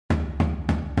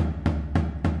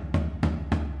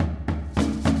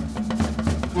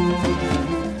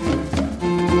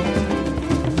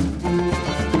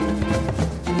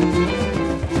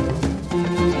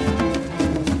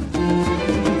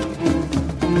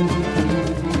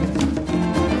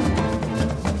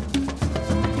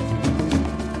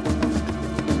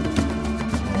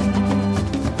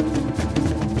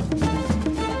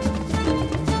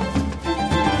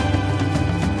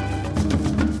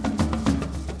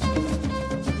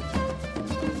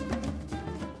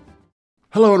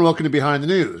Hello and welcome to Behind the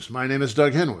News. My name is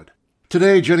Doug Henwood.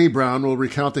 Today, Jenny Brown will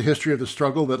recount the history of the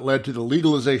struggle that led to the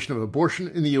legalization of abortion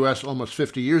in the U.S. almost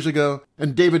 50 years ago,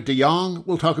 and David de Jong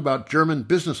will talk about German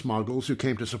business moguls who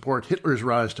came to support Hitler's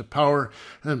rise to power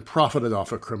and profited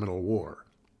off a criminal war.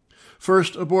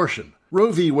 First, abortion.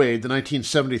 Roe v. Wade, the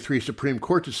 1973 Supreme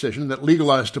Court decision that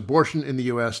legalized abortion in the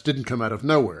U.S., didn't come out of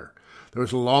nowhere. There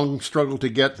was a long struggle to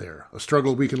get there, a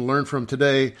struggle we can learn from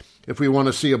today if we want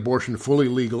to see abortion fully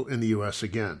legal in the U.S.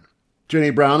 again. Jenny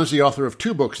Brown is the author of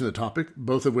 2 books on the topic,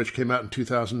 both of which came out in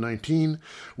 2019,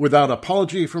 Without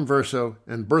Apology from Verso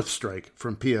and Birth Strike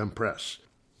from PM Press.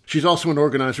 She's also an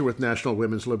organizer with National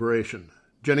Women's Liberation.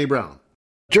 Jenny Brown.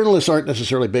 Journalists aren't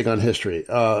necessarily big on history,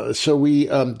 so we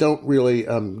don't really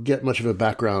get much of a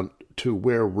background to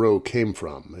where Roe came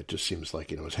from. It just seems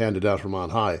like, it was handed out from on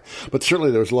high. But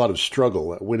certainly there was a lot of struggle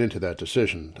that went into that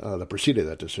decision, that preceded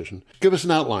that decision. Give us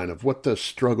an outline of what the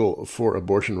struggle for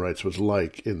abortion rights was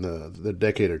like in the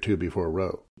decade or two before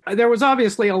Roe. There was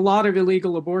obviously a lot of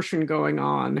illegal abortion going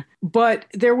on, but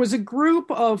there was a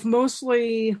group of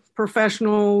mostly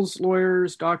professionals,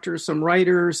 lawyers, doctors, some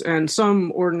writers, and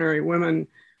some ordinary women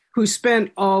who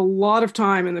spent a lot of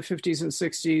time in the 50s and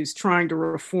 60s trying to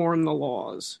reform the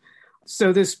laws.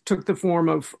 So this took the form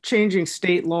of changing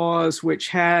state laws, which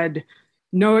had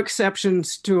no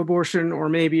exceptions to abortion, or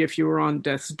maybe if you were on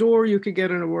death's door, you could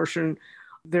get an abortion.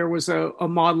 There was a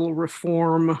model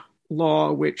reform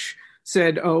law which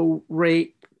said,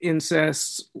 rape,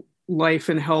 incest, life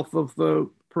and health of the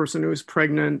person who is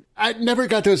pregnant. I never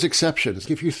got those exceptions.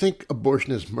 If you think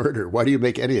abortion is murder, why do you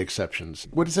make any exceptions?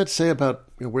 What does that say about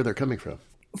where they're coming from?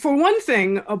 For one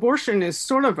thing, abortion is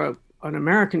sort of an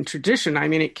American tradition. I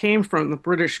mean, it came from the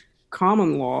British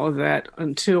common law that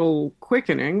until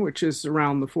quickening, which is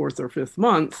around the 4th or 5th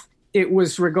month, it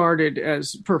was regarded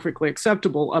as perfectly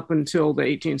acceptable up until the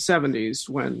 1870s,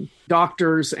 when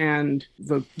doctors and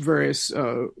the various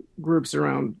groups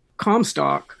around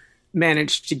Comstock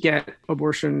managed to get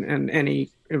abortion and any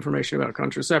information about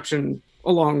contraception,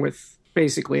 along with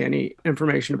basically any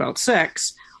information about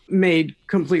sex, made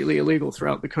completely illegal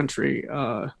throughout the country.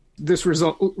 This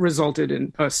resulted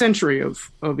in a century of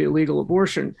illegal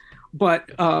abortion.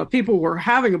 But people were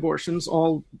having abortions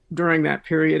all during that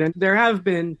period. And there have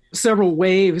been several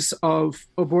waves of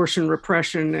abortion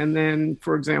repression. And then,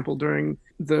 for example, during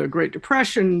the Great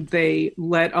Depression, they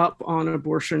let up on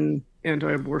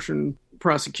anti-abortion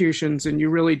prosecutions. And you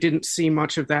really didn't see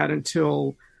much of that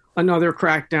until another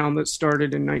crackdown that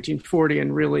started in 1940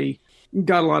 and really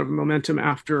got a lot of momentum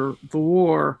after the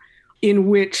war, in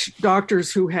which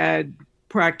doctors who had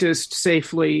practiced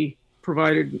safely,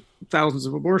 provided thousands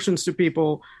of abortions to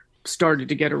people, started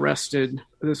to get arrested.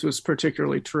 This was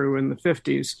particularly true in the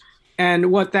 50s.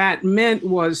 And what that meant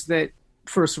was that,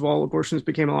 first of all, abortions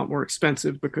became a lot more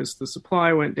expensive because the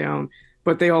supply went down,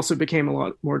 but they also became a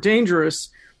lot more dangerous.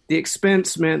 The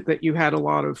expense meant that you had a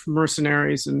lot of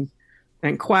mercenaries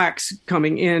and quacks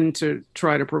coming in to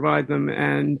try to provide them.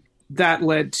 And that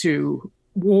led to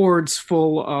wards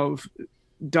full of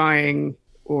dying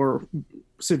or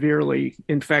severely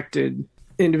infected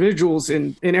individuals.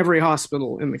 In every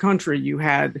hospital in the country, you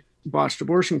had botched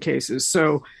abortion cases.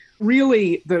 So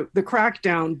really, the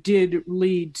crackdown did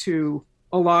lead to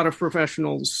a lot of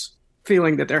professionals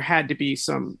feeling that there had to be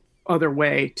some other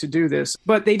way to do this.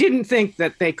 But they didn't think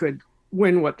that they could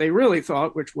win what they really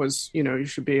thought, which was, you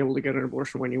should be able to get an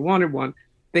abortion when you wanted one.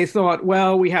 They thought,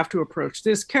 well, we have to approach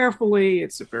this carefully.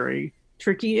 It's a very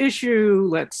tricky issue.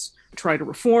 Let's try to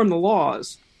reform the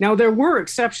laws. Now, there were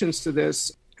exceptions to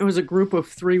this. It was a group of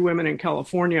 3 women in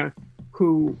California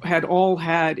who had all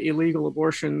had illegal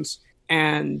abortions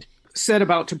and set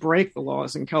about to break the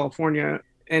laws in California.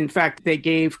 In fact, they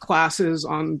gave classes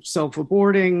on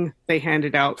self-aborting. They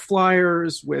handed out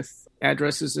flyers with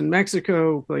addresses in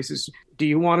Mexico, places, do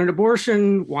you want an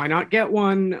abortion? Why not get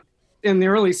one? In the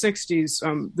early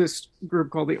 60s, this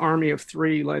group called the Army of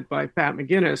 3, led by Pat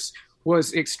McGinnis,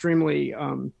 was extremely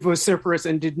vociferous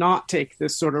and did not take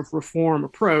this sort of reform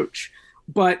approach.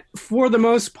 But for the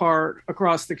most part,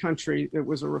 across the country, it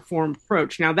was a reform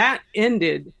approach. Now, that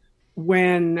ended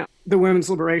when the women's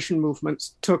liberation movement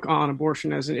took on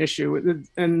abortion as an issue.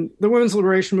 And the women's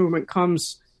liberation movement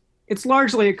comes it's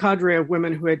largely a cadre of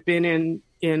women who had been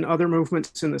in other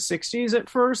movements in the 60s at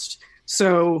first.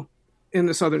 So in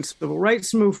the Southern Civil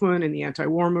Rights Movement, in the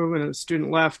anti-war movement, and the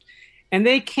student left. And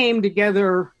they came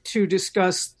together to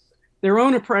discuss their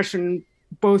own oppression,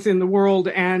 both in the world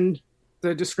and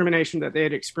the discrimination that they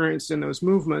had experienced in those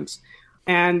movements.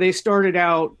 And they started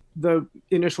out, the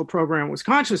initial program was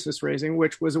consciousness raising,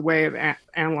 which was a way of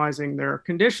analyzing their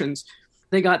conditions.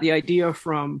 They got the idea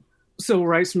from civil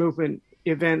rights movement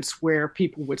events where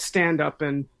people would stand up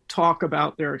and talk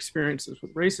about their experiences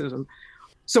with racism.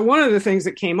 So one of the things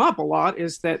that came up a lot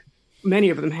is that many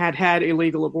of them had had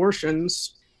illegal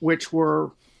abortions, which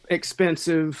were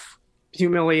expensive,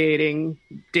 humiliating,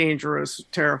 dangerous,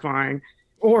 terrifying,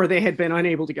 or they had been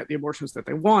unable to get the abortions that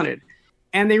they wanted.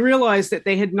 And they realized that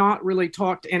they had not really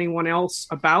talked to anyone else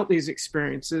about these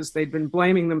experiences. They'd been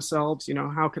blaming themselves,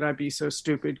 how could I be so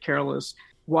stupid, careless?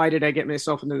 Why did I get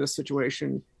myself into this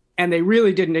situation? And they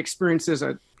really didn't experience this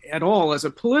at all as a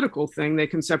political thing. They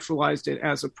conceptualized it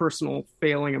as a personal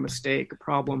failing, a mistake, a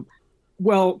problem.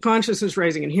 Well, consciousness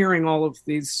raising and hearing all of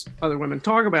these other women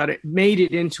talk about it made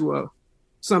it into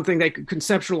something they could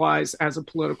conceptualize as a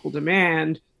political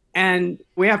demand. And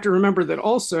we have to remember that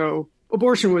also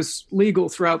abortion was legal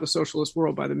throughout the socialist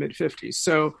world by the mid-50s.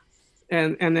 So,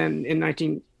 and then in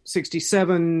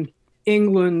 1967,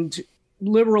 England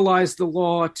liberalized the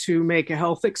law to make a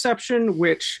health exception,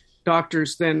 which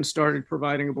doctors then started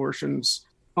providing abortions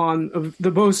on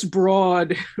the most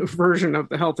broad version of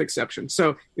the health exception.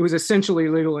 So it was essentially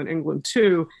legal in England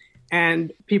too,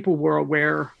 and people were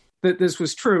aware that this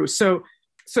was true. So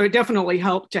it definitely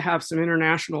helped to have some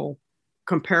international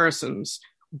comparisons,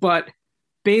 but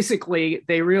basically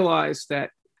they realized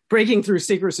that breaking through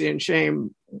secrecy and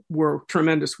shame were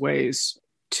tremendous ways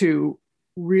to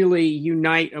really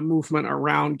unite a movement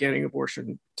around getting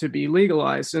abortion to be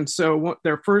legalized. And so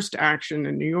their first action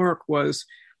in New York was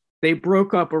they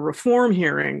broke up a reform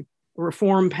hearing, a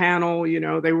reform panel.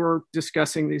 They were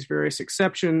discussing these various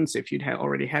exceptions. If you'd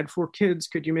already had 4 kids,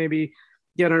 could you maybe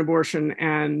get an abortion?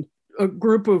 And a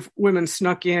group of women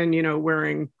snuck in,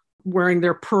 wearing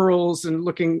their pearls and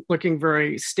looking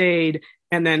very staid,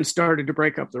 and then started to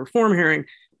break up the reform hearing.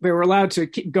 They were allowed to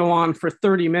go on for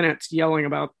 30 minutes yelling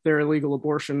about their illegal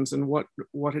abortions and what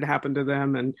had happened to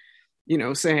them, and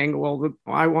saying, well,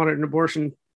 I wanted an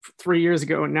abortion 3 years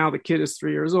ago and now the kid is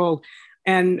 3 years old.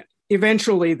 And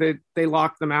eventually they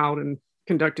locked them out and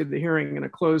conducted the hearing in a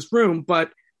closed room.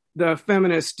 But the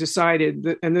feminists decided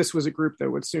that, and this was a group that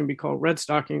would soon be called Red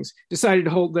Stockings, decided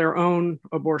to hold their own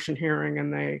abortion hearing,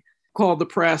 and they called the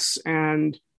press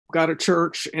and got a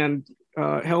church and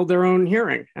held their own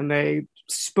hearing. And they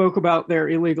spoke about their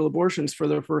illegal abortions for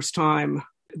the first time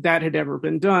that had ever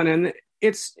been done. And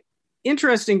it's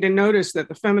interesting to notice that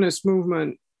the feminist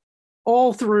movement,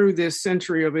 all through this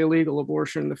century of illegal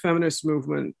abortion, the feminist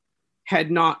movement had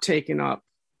not taken up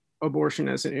abortion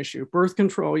as an issue. Birth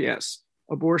control, yes.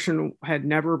 Abortion had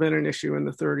never been an issue in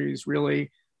the 30s,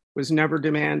 really was never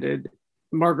demanded.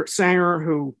 Margaret Sanger,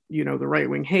 who, the right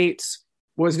wing hates,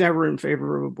 was never in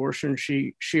favor of abortion.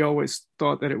 She always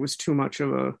thought that it was too much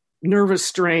of a nervous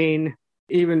strain.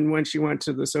 Even when she went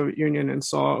to the Soviet Union and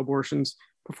saw abortions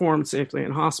performed safely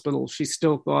in hospitals, she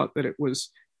still thought that it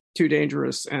was too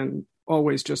dangerous and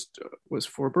always just was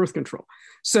for birth control.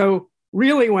 So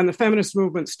really, when the feminist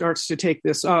movement starts to take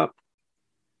this up,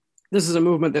 this is a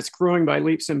movement that's growing by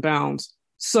leaps and bounds.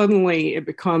 Suddenly it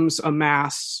becomes a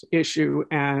mass issue,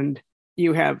 and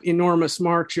you have enormous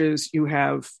marches, you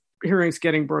have hearings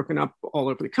getting broken up all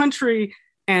over the country,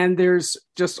 and there's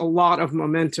just a lot of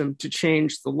momentum to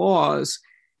change the laws,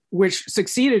 which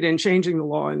succeeded in changing the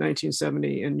law in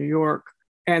 1970 in New York.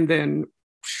 And then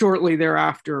shortly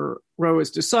thereafter, Roe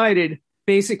is decided,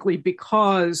 basically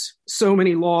because so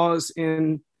many laws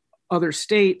in other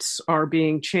states are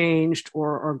being changed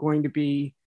or are going to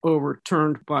be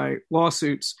overturned by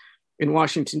lawsuits. In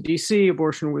Washington, D.C.,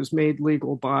 abortion was made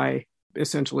legal by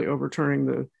essentially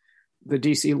overturning the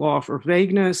D.C. law for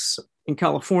vagueness. In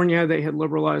California, they had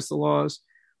liberalized the laws.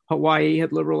 Hawaii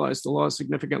had liberalized the laws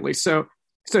significantly. So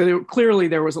clearly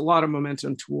there was a lot of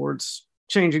momentum towards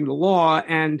changing the law.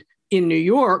 And in New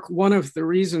York, one of the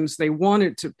reasons they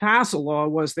wanted to pass a law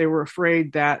was they were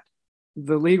afraid that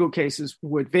the legal cases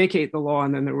would vacate the law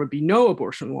and then there would be no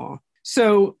abortion law.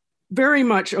 So very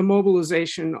much a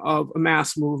mobilization of a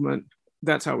mass movement.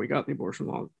 That's how we got the abortion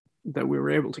law that we were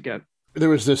able to get. There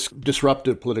was this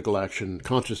disruptive political action,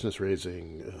 consciousness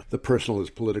raising, the personal as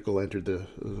political entered the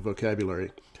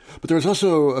vocabulary. But there was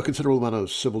also a considerable amount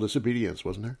of civil disobedience,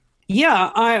 wasn't there?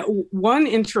 One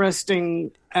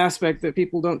interesting aspect that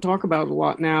people don't talk about a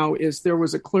lot now is there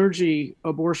was a clergy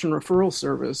abortion referral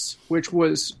service, which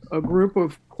was a group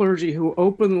of clergy who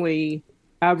openly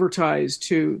advertised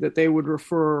that they would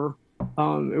refer.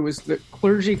 It was the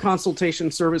Clergy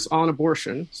Consultation Service on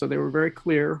Abortion, so they were very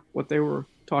clear what they were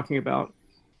talking about.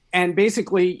 And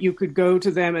basically, you could go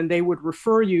to them and they would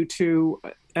refer you to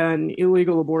an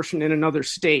illegal abortion in another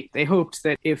state. They hoped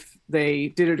that if they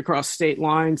did it across state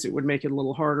lines, it would make it a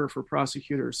little harder for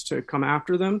prosecutors to come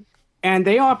after them. And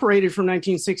they operated from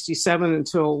 1967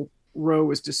 until Roe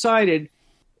was decided.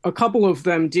 A couple of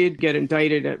them did get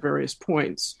indicted at various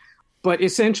points. But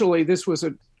essentially, this was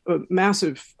a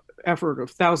massive effort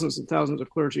of thousands and thousands of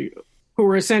clergy who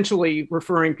were essentially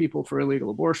referring people for illegal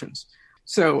abortions.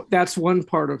 So that's one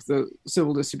part of the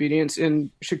civil disobedience.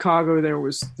 In Chicago, there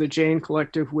was the Jane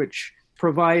Collective, which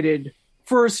provided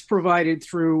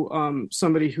through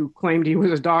somebody who claimed he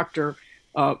was a doctor,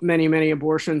 many, many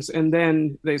abortions. And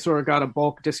then they sort of got a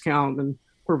bulk discount and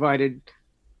provided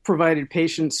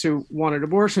patients who wanted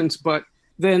abortions. But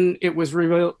then it was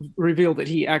revealed that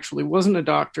he actually wasn't a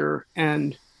doctor.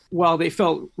 And while they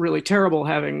felt really terrible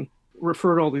having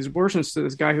referred all these abortions to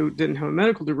this guy who didn't have a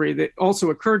medical degree, that also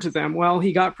occurred to them, well,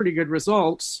 he got pretty good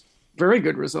results, very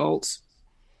good results.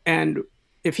 And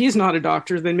if he's not a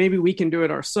doctor, then maybe we can do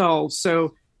it ourselves.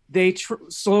 So they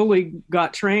slowly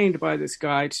got trained by this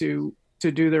guy to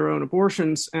do their own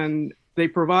abortions. And they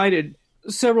provided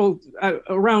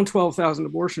around 12,000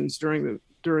 abortions during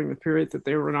the period that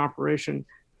they were in operation.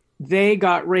 They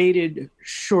got raided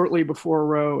shortly before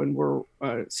Roe and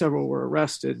several were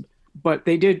arrested. But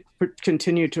they did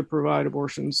continue to provide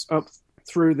abortions up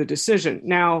through the decision.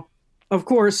 Now, of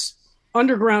course,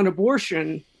 underground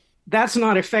abortion, that's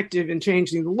not effective in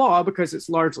changing the law because it's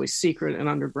largely secret and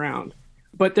underground.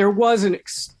 But there was an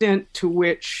extent to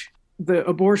which the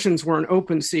abortions were an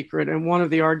open secret. And one of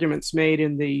the arguments made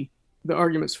in the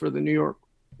arguments for the New York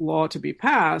law to be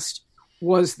passed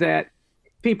was that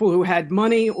people who had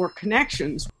money or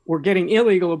connections were getting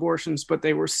illegal abortions, but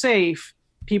they were safe.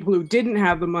 People who didn't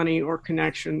have the money or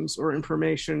connections or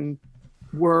information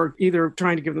were either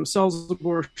trying to give themselves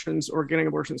abortions or getting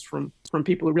abortions from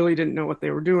people who really didn't know what they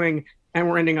were doing and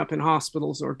were ending up in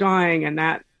hospitals or dying. And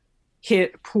that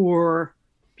hit poor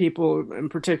people, and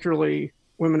particularly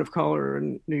women of color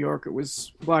in New York. It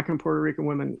was Black and Puerto Rican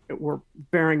women that were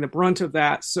bearing the brunt of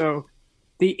that. So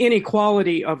the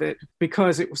inequality of it,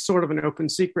 because it was sort of an open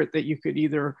secret that you could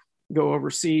either go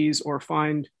overseas or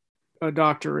find a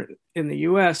doctor in the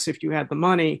US if you had the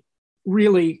money,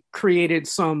 really created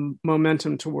some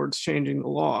momentum towards changing the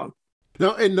law.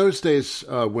 Now, in those days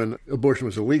when abortion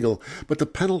was illegal, but the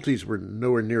penalties were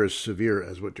nowhere near as severe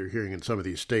as what you're hearing in some of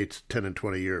these states, 10 and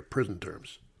 20-year prison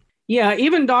terms. Yeah,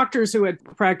 even doctors who had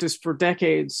practiced for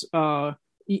decades,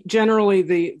 generally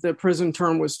the prison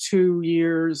term was 2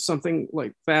 years, something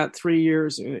like that, 3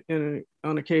 years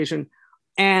on occasion.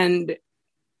 And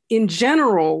in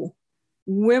general,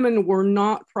 women were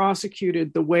not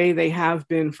prosecuted the way they have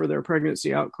been for their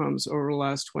pregnancy outcomes over the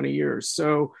last 20 years.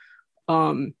 So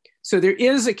there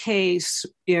is a case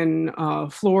in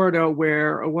Florida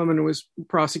where a woman was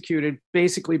prosecuted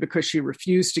basically because she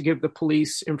refused to give the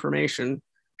police information.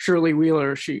 Shirley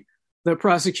Wheeler, the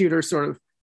prosecutor sort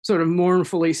of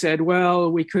mournfully said,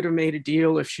 well, we could have made a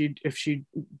deal if she'd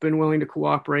been willing to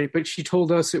cooperate, but she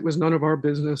told us it was none of our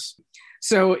business.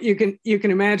 So you can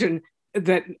imagine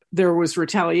that there was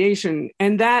retaliation,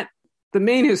 and that the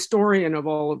main historian of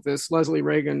all of this, Leslie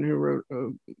Reagan, who wrote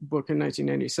a book in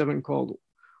 1997 called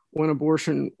When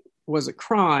Abortion Was a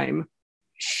Crime,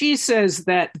 she says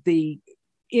that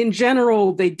in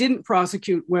general, they didn't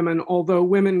prosecute women, although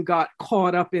women got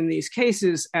caught up in these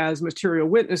cases as material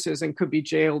witnesses and could be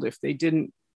jailed if they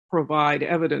didn't provide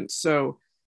evidence. So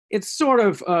it's sort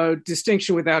of a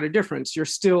distinction without a difference. You're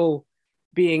still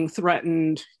being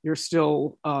threatened. You're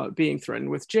still being threatened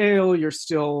with jail. You're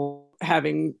still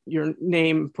having your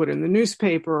name put in the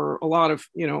newspaper. A lot of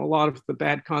the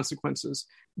bad consequences.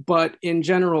 But in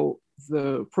general,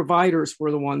 the providers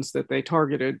were the ones that they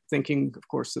targeted, thinking, of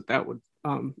course, that would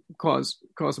cause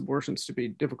abortions to be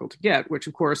difficult to get. Which,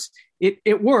 of course,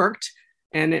 it worked,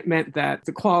 and it meant that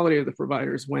the quality of the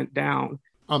providers went down.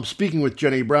 I'm speaking with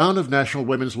Jenny Brown of National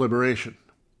Women's Liberation.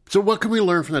 So what can we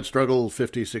learn from that struggle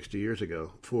 50, 60 years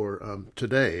ago for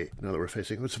today, now that we're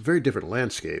facing? It's a very different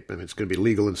landscape. I mean, it's going to be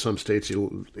legal in some states,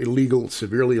 illegal,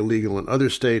 severely illegal in other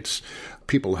states.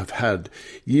 People have had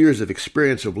years of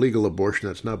experience of legal abortion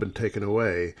that's now been taken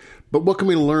away. But what can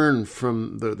we learn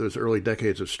from those early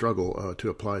decades of struggle to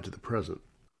apply to the present?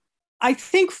 I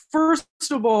think, first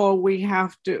of all, we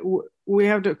we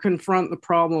have to confront the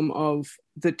problem of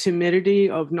the timidity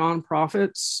of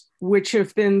nonprofits, which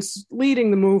have been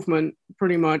leading the movement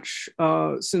pretty much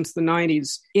since the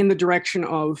 90s in the direction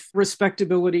of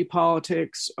respectability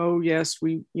politics. Oh yes,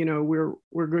 we're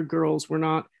good girls. We're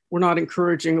not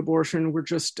encouraging abortion. We're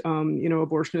just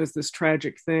abortion is this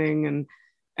tragic thing,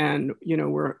 and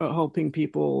we're helping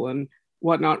people and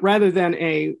whatnot, rather than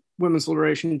a women's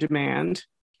liberation demand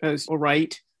as a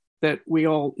right that we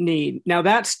all need. Now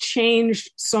that's changed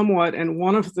somewhat. And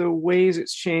one of the ways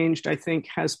it's changed, I think,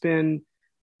 has been,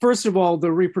 first of all,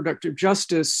 the reproductive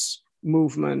justice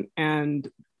movement. And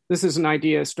this is an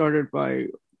idea started by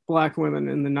Black women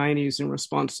in the 90s in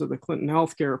response to the Clinton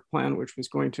healthcare plan, which was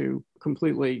going to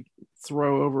completely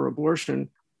throw over abortion.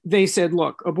 They said,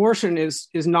 look, abortion is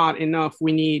not enough.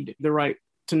 We need the right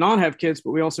to not have kids, but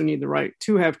we also need the right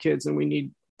to have kids, and we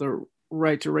need the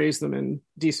right to raise them in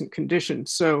decent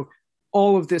conditions. So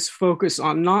all of this focus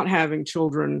on not having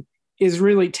children is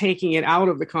really taking it out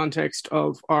of the context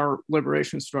of our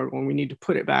liberation struggle, and we need to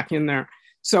put it back in there.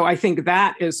 So I think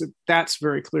that's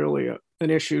very clearly an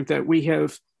issue that we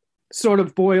have sort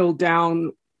of boiled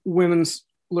down women's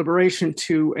liberation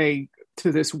to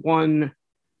this one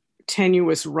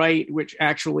tenuous right, which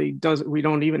actually we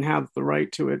don't even have the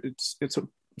right to it. It's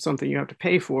something you have to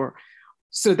pay for.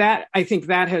 So that, I think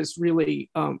that has really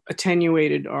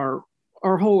attenuated our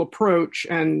whole approach,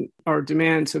 and our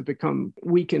demands have become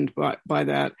weakened by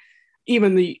that.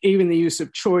 Even the use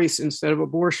of choice instead of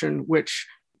abortion, which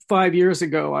 5 years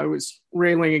ago I was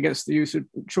railing against the use of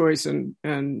choice and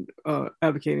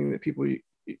advocating that people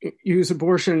use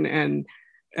abortion, and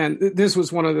this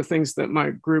was one of the things that my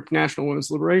group National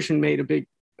Women's Liberation made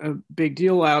a big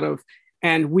deal out of.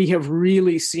 And we have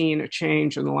really seen a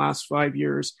change in the last 5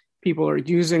 years. People are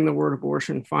using the word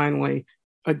abortion finally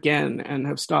again and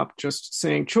have stopped just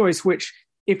saying choice, which,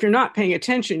 if you're not paying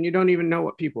attention, you don't even know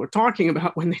what people are talking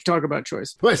about when they talk about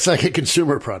choice. Well, it's like a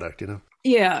consumer product,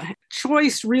 Yeah.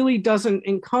 Choice really doesn't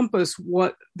encompass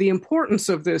what the importance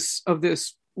of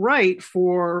this right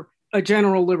for a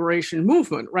general liberation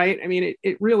movement, right? I mean,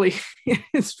 it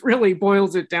really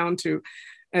boils it down to,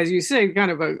 as you say, kind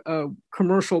of a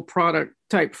commercial product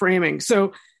type framing.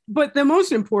 So, but the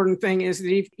most important thing is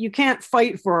that you can't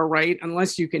fight for a right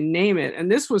unless you can name it. And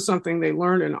this was something they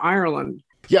learned in Ireland.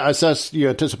 Yeah, as you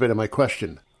anticipated my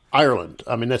question. Ireland,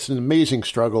 I mean, that's an amazing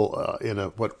struggle in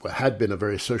what had been a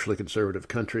very socially conservative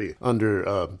country under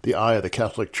the eye of the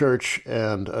Catholic Church,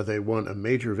 and they won a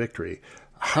major victory.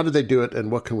 How did they do it,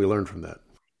 and what can we learn from that?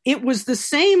 It was the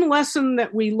same lesson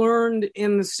that we learned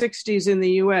in the 60s in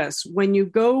the US. When you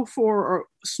go for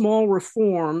small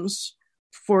reforms,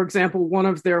 for example, one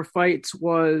of their fights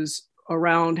was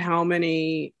around how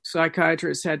many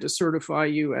psychiatrists had to certify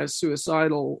you as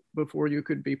suicidal before you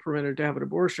could be permitted to have an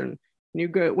abortion.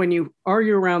 When you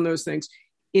argue around those things,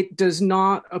 it does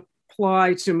not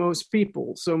apply to most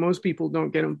people. So most people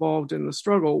don't get involved in the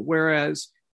struggle. Whereas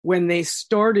when they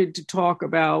started to talk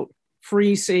about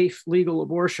free, safe, legal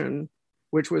abortion,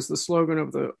 which was the slogan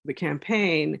of the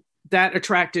campaign, that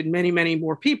attracted many, many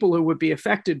more people who would be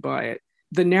affected by it.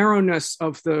 The narrowness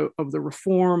of the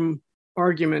reform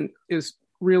argument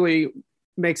really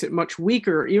makes it much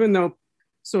weaker, even though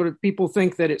sort of people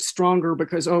think that it's stronger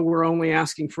because, we're only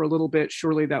asking for a little bit,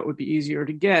 surely that would be easier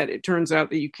to get. It turns out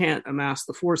that you can't amass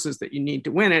the forces that you need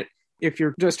to win it if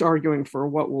you're just arguing for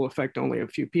what will affect only a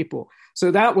few people.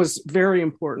 So that was very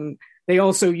important. They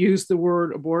also used the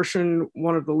word abortion.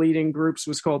 One of the leading groups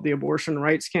was called the Abortion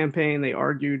Rights Campaign. They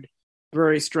argued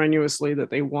very strenuously that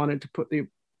they wanted to put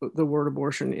the word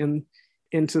abortion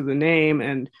into the name,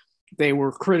 and they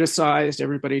were criticized.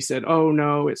 Everybody said, "Oh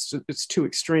no, it's too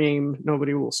extreme.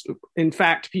 Nobody will." In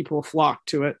fact, people flocked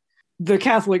to it. The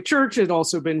Catholic Church had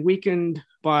also been weakened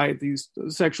by these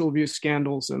sexual abuse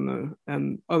scandals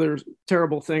and other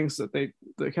terrible things that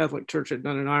the Catholic Church had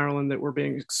done in Ireland that were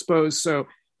being exposed. So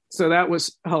that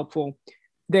was helpful.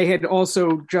 They had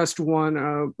also just won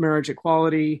a marriage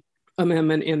equality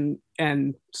amendment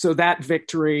and so that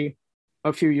victory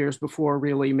a few years before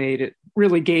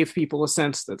really gave people a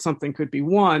sense that something could be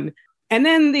won. And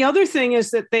then the other thing is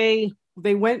that they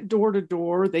went door to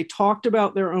door. They talked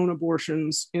about their own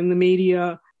abortions in the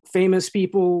media. Famous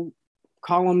people,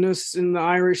 columnists in the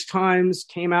Irish Times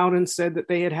came out and said that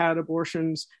they had had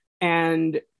abortions.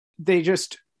 And they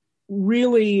just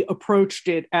really approached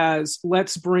it as,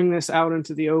 let's bring this out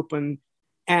into the open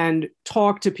and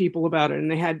talk to people about it. And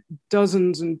they had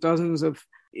dozens and dozens of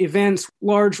events,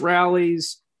 large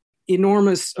rallies,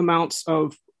 enormous amounts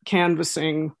of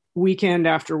canvassing. Weekend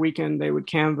after weekend, they would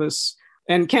canvass.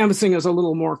 And canvassing is a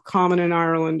little more common in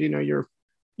Ireland. You're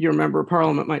your member of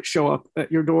parliament might show up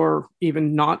at your door,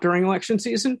 even not during election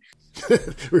season.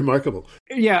 Remarkable.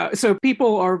 Yeah. So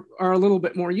people are a little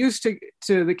bit more used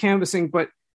to the canvassing, but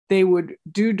they would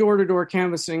do door-to-door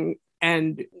canvassing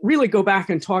and really go back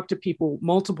and talk to people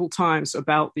multiple times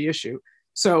about the issue.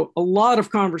 So a lot of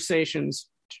conversations,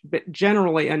 but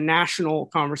generally a national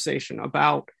conversation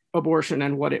about abortion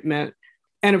and what it meant.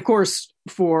 And of course,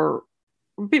 for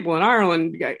people in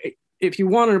Ireland, if you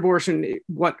want an abortion,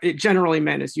 what it generally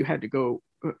meant is you had to go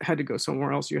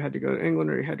somewhere else. You had to go to England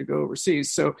or you had to go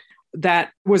overseas. So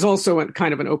that was also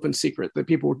kind of an open secret that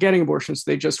people were getting abortions.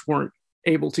 They just weren't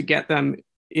able to get them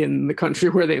in the country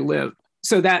where they lived.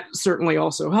 So that certainly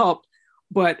also helped,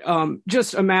 but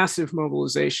just a massive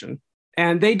mobilization.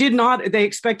 And they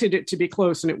expected it to be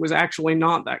close, and it was actually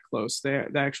not that close. They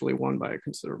actually won by a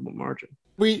considerable margin.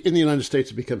 We in the United States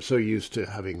have become so used to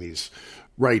having these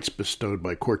rights bestowed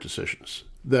by court decisions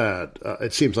that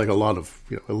it seems like a lot of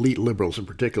elite liberals in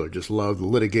particular just love the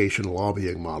litigation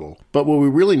lobbying model. But what we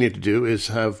really need to do is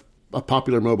have a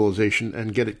popular mobilization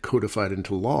and get it codified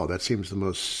into law. That seems the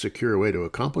most secure way to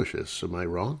accomplish this. Am I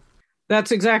wrong?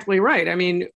 That's exactly right. I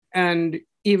mean, and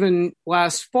even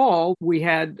last fall, we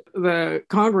had the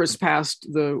Congress passed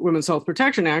the Women's Health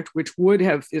Protection Act, which would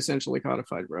have essentially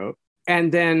codified Roe.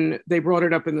 And then they brought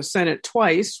it up in the Senate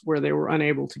twice, where they were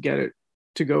unable to get it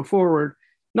to go forward,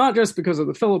 not just because of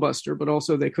the filibuster, but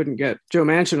also they couldn't get Joe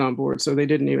Manchin on board. So they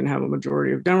didn't even have a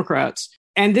majority of Democrats.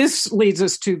 And this leads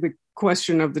us to the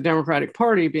question of the Democratic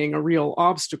Party being a real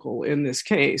obstacle in this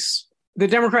case. The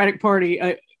Democratic Party,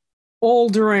 all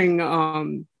during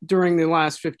the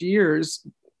last 50 years,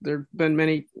 there have been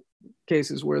many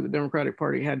cases where the Democratic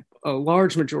Party had a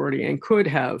large majority and could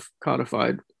have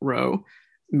codified Roe,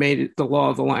 made it the law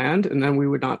of the land, and then we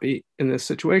would not be in this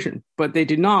situation. But they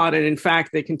did not, and in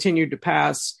fact, they continued to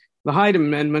pass the Hyde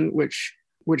Amendment, which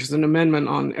is an amendment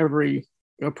on every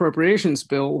appropriations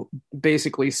bill,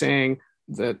 basically saying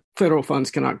that federal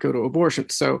funds cannot go to abortion.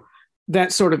 So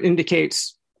that sort of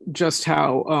indicates just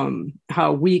how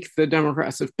weak the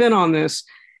Democrats have been on this.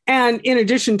 And in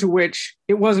addition to which,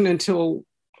 it wasn't until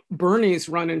Bernie's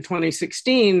run in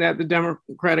 2016 that the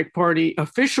Democratic Party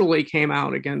officially came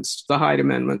out against the Hyde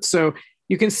Amendment. So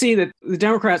you can see that the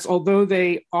Democrats, although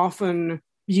they often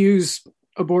use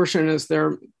abortion as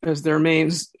their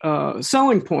main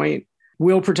selling point,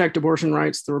 will protect abortion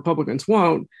rights. The Republicans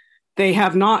won't. They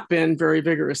have not been very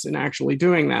vigorous in actually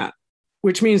doing that,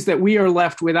 which means that we are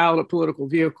left without a political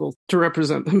vehicle to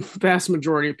represent the vast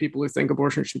majority of people who think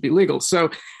abortion should be legal. So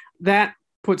that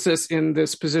puts us in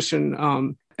this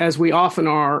position, as we often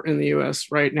are in the U.S.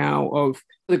 right now, of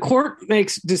the court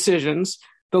makes decisions,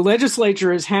 the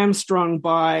legislature is hamstrung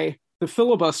by the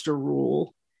filibuster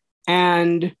rule,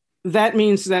 and that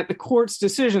means that the court's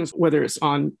decisions, whether it's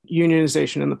on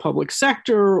unionization in the public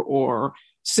sector or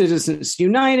Citizens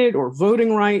United or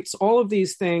voting rights, all of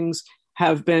these things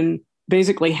have been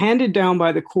basically handed down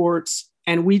by the courts,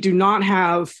 and we do not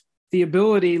have the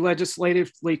ability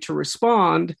legislatively to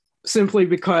respond simply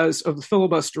because of the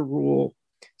filibuster rule.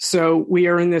 So we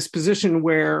are in this position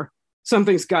where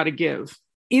something's got to give.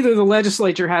 Either the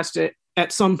legislature has to,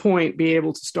 at some point, be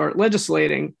able to start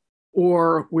legislating,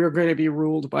 or we're going to be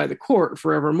ruled by the court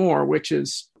forevermore, which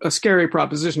is a scary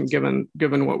proposition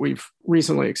given what we've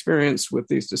recently experienced with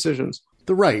these decisions.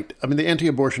 The right, I mean, the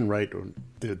anti-abortion right, or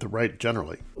the right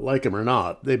generally, like them or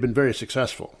not, they've been very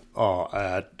successful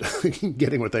at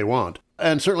getting what they want.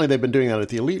 And certainly they've been doing that at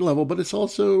the elite level, but it's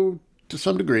also, to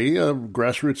some degree, a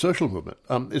grassroots social movement.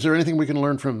 Is there anything we can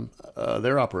learn from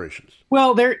their operations?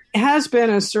 Well, there has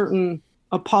been a certain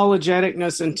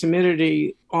apologeticness and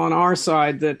timidity on our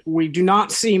side that we do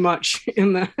not see much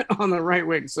on the right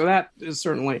wing. So that is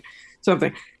certainly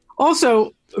something.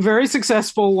 Also, a very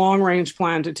successful long-range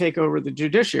plan to take over the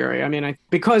judiciary. I mean,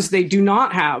 because they do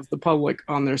not have the public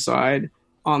on their side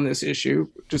on this issue,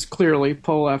 just clearly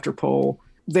poll after poll,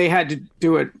 they had to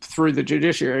do it through the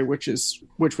judiciary, which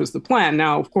was the plan.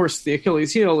 Now, of course, the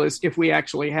Achilles heel is if we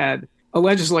actually had a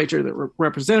legislature that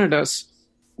represented us,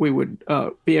 we would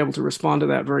be able to respond to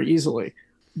that very easily.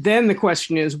 Then the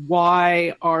question is,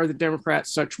 why are the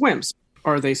Democrats such wimps?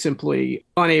 Are they simply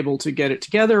unable to get it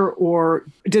together, or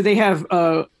do they have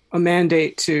a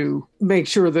mandate to make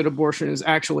sure that abortion is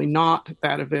actually not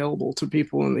that available to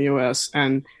people in the U.S.?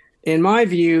 And in my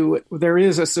view, there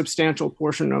is a substantial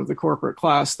portion of the corporate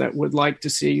class that would like to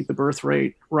see the birth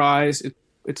rate rise.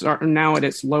 It's now at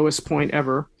its lowest point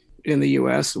ever in the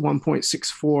U.S.,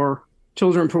 1.64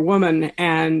 children per woman.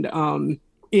 And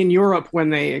in Europe,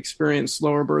 when they experience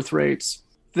lower birth rates,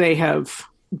 they have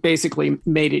basically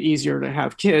made it easier to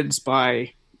have kids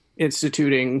by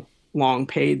instituting long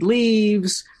paid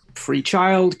leaves free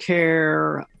child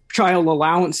care, child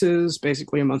allowances,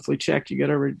 basically a monthly check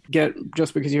you get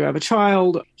just because you have a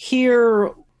child.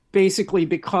 Here, basically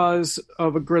because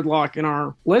of a gridlock in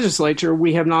our legislature,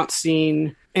 we have not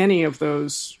seen any of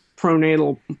those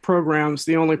pronatal programs.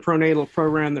 The only pronatal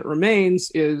program that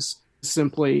remains is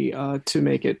simply to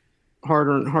make it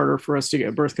harder and harder for us to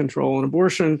get birth control and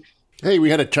abortion. Hey, we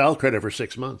had a child credit for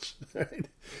 6 months. Right?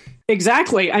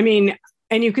 Exactly. I mean,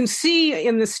 and you can see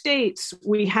in the States,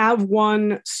 we have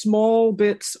won small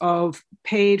bits of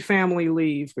paid family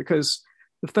leave because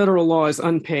the federal law is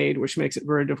unpaid, which makes it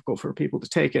very difficult for people to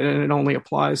take it. And it only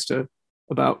applies to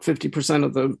about 50%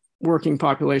 of the working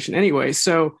population anyway.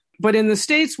 So, but in the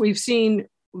States, we've seen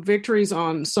victories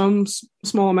on some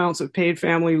small amounts of paid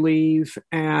family leave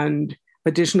and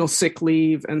additional sick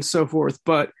leave and so forth.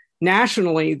 But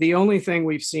nationally, the only thing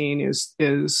we've seen is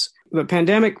the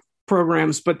pandemic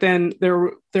programs. But then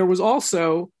there was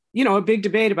also, a big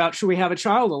debate about should we have a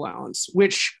child allowance,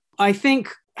 which I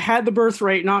think had the birth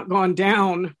rate not gone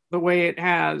down the way it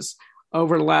has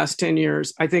over the last 10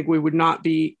 years, I think we would not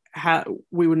have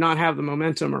the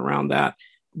momentum around that.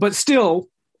 But still,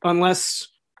 unless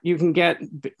you can get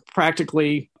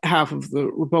practically half of the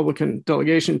Republican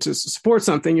delegation to support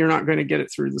something, you're not going to get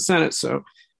it through the Senate. So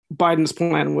Biden's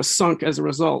plan was sunk as a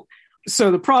result.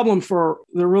 So the problem for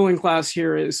the ruling class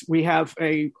here is we have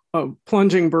a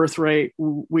plunging birth rate.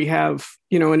 We have,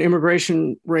 an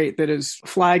immigration rate that is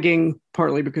flagging,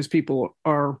 partly because people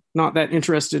are not that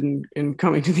interested in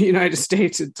coming to the United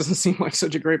States. It doesn't seem like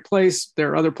such a great place.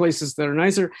 There are other places that are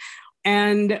nicer.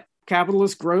 And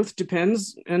capitalist growth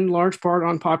depends in large part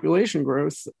on population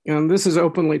growth. And this is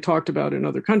openly talked about in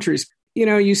other countries.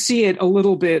 You see it a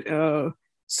little bit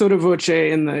sotto voce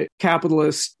in the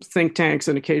capitalist think tanks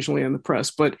and occasionally in the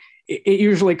press, but it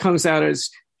usually comes out as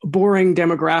boring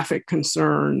demographic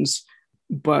concerns.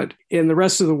 But in the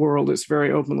rest of the world, it's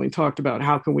very openly talked about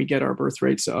how can we get our birth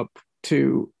rates up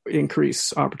to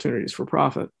increase opportunities for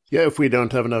profit. Yeah, if we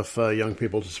don't have enough young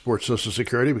people to support Social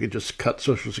Security, we could just cut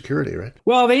Social Security, right?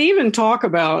 Well, they even talk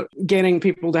about getting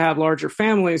people to have larger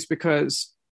families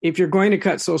because if you're going to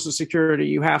cut Social Security,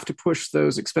 you have to push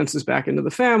those expenses back into the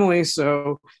family.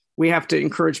 So we have to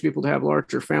encourage people to have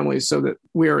larger families so that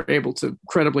we are able to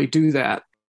credibly do that.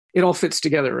 It all fits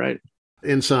together, right?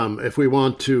 In sum, if we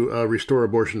want to restore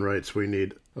abortion rights, we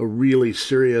need a really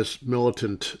serious,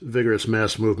 militant, vigorous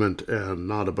mass movement and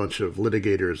not a bunch of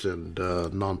litigators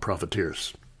and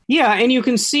non-profiteers. Yeah, and you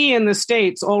can see in the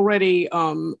States already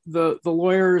the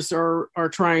lawyers are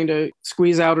trying to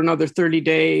squeeze out another 30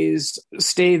 days,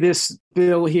 stay this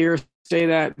bill here, stay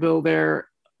that bill there.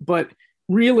 But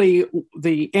really,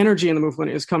 the energy in the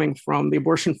movement is coming from the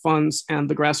abortion funds and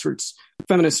the grassroots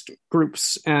feminist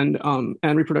groups and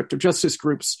reproductive justice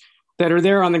groups that are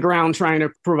there on the ground trying to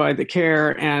provide the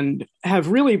care and have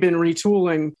really been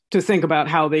retooling to think about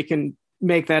how they can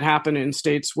make that happen in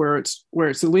states where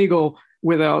it's illegal,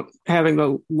 without having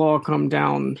the law come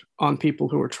down on people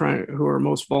who are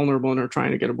most vulnerable and are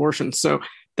trying to get abortions. So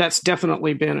that's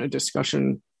definitely been a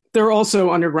discussion. There are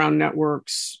also underground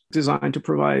networks designed to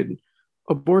provide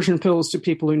abortion pills to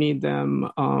people who need them.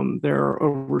 There are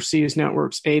overseas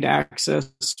networks. Aid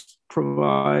Access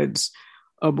provides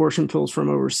abortion pills from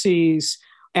overseas.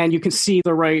 And you can see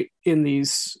the right in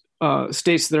these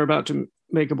states that are about to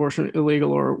make abortion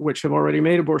illegal or which have already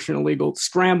made abortion illegal,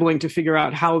 scrambling to figure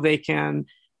out how they can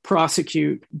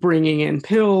prosecute bringing in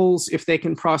pills, if they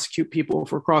can prosecute people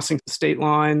for crossing state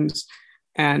lines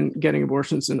and getting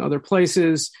abortions in other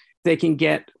places. They can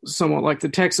get, somewhat like the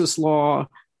Texas law,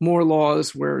 more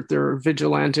laws where there are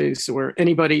vigilantes, where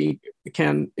anybody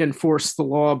can enforce the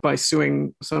law by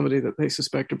suing somebody that they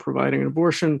suspect of providing an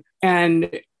abortion.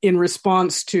 And in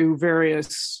response to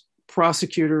various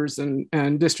prosecutors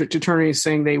and district attorneys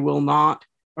saying they will not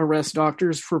arrest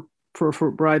doctors for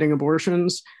providing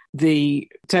abortions, the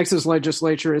Texas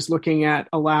legislature is looking at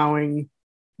allowing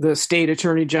the state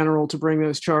attorney general to bring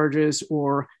those charges,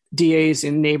 or DAs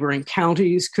in neighboring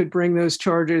counties could bring those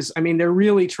charges. I mean, they're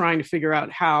really trying to figure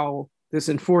out how this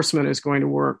enforcement is going to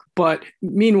work. But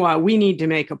meanwhile, we need to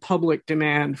make a public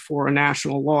demand for a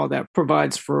national law that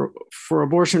provides for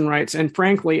abortion rights, and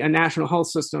frankly, a national health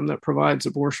system that provides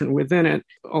abortion within it,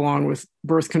 along with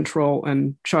birth control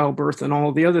and childbirth and all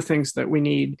of the other things that we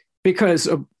need, because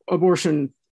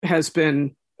abortion has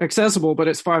been accessible, but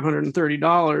it's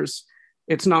 $530.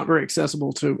 It's not very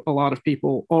accessible to a lot of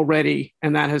people already,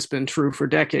 and that has been true for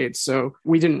decades. So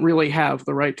we didn't really have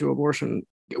the right to abortion.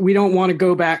 We don't want to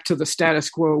go back to the status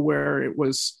quo where it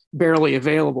was barely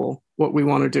available. What we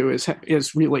want to do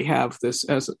is really have this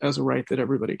as a right that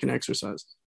everybody can exercise.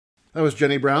 That was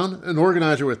Jenny Brown, an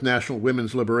organizer with National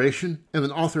Women's Liberation and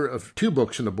an author of 2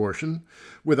 books on abortion,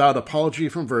 Without Apology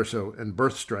from Verso and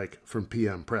Birth Strike from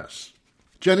PM Press.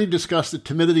 Jenny discussed the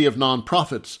timidity of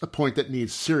nonprofits, a point that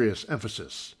needs serious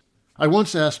emphasis. I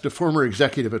once asked a former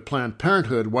executive at Planned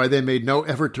Parenthood why they made no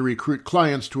effort to recruit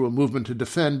clients to a movement to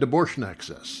defend abortion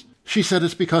access. She said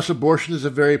it's because abortion is a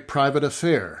very private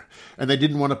affair, and they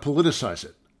didn't want to politicize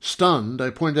it. Stunned,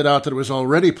 I pointed out that it was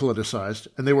already politicized,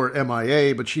 and they were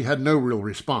MIA, but she had no real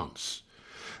response.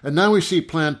 And now we see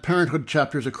Planned Parenthood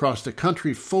chapters across the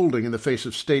country folding in the face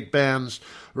of state bans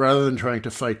rather than trying to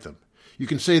fight them. You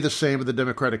can say the same of the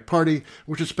Democratic Party,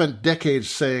 which has spent decades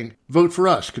saying, vote for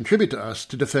us, contribute to us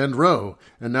to defend Roe,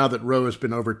 and now that Roe has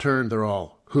been overturned, they're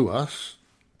all, who, us?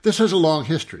 This has a long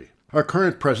history. Our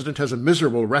current president has a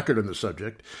miserable record on the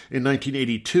subject. In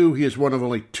 1982, he is one of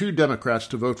only 2 Democrats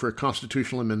to vote for a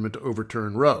constitutional amendment to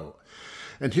overturn Roe.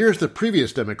 And here's the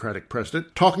previous Democratic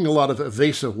president talking a lot of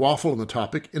evasive waffle on the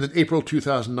topic in an April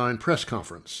 2009 press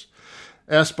conference.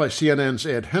 Asked by CNN's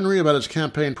Ed Henry about his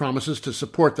campaign promises to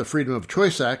support the Freedom of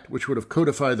Choice Act, which would have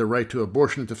codified the right to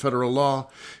abortion into federal law,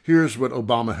 here's what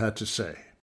Obama had to say.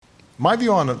 My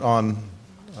view on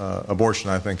abortion,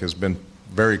 I think, has been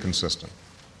very consistent.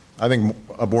 I think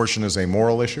abortion is a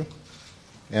moral issue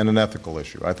and an ethical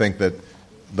issue. I think that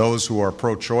those who are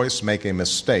pro-choice make a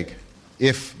mistake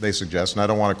if they suggest, and I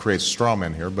don't want to create straw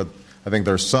men here, but I think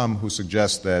there are some who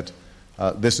suggest that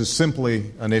this is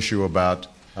simply an issue about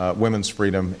women's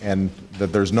freedom and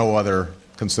that there's no other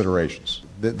considerations.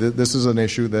 This is an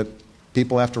issue that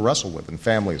people have to wrestle with, and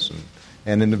families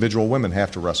and individual women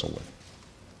have to wrestle with.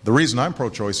 The reason I'm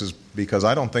pro-choice is because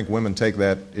I don't think women take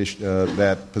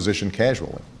that position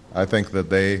casually. I think that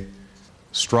they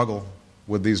struggle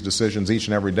with these decisions each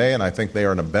and every day, and I think they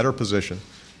are in a better position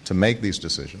to make these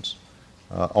decisions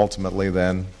ultimately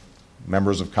than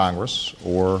members of Congress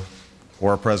or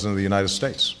a president of the United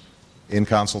States, in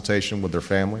consultation with their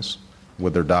families,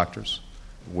 with their doctors,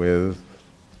 with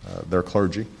their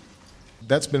clergy.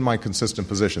 That's been my consistent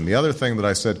position. The other thing that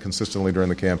I said consistently during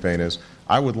the campaign is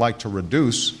I would like to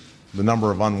reduce the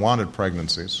number of unwanted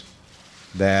pregnancies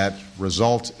that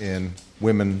result in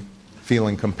women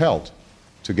feeling compelled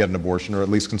to get an abortion or at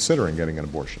least considering getting an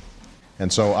abortion.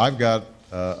 And so I've got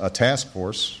a task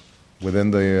force within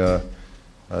the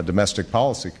Domestic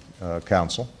Policy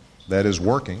Council that is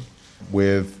working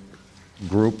with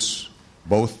groups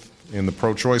both in the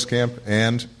pro-choice camp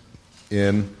and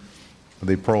in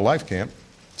the pro-life camp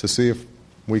to see if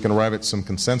we can arrive at some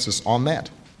consensus on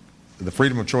that. The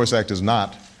Freedom of Choice Act is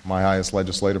not my highest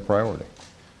legislative priority.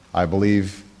 I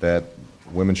believe that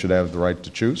women should have the right to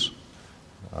choose,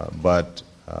 but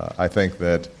I think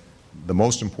that the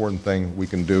most important thing we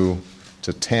can do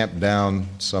to tamp down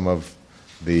some of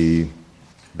the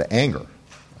anger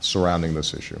surrounding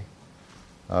this issue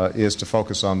is to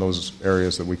focus on those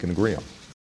areas that we can agree on.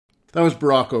 That was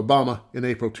Barack Obama in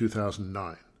April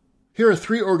 2009. Here are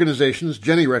 3 organizations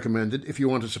Jenny recommended if you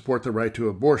want to support the right to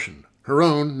abortion. Her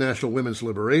own, National Women's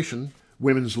Liberation,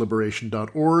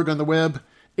 womensliberation.org on the web,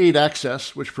 Aid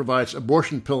Access, which provides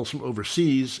abortion pills from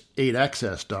overseas,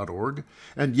 aidaccess.org,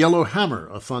 and Yellow Hammer,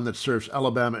 a fund that serves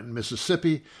Alabama and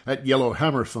Mississippi at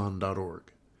yellowhammerfund.org.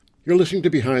 You're listening to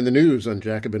Behind the News on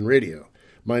Jacobin Radio.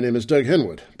 My name is Doug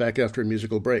Henwood, back after a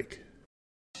musical break.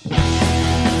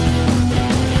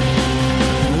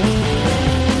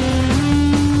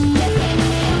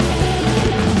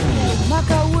 Mark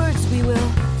our words, we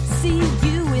will see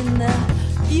you in the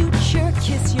future.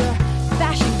 Kiss your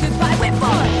fashion goodbye. Wait for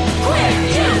it. Queer,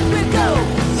 you, we go.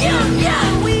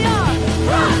 Union, we are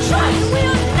pro-choice. We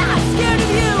are not scared of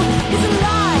you. It's a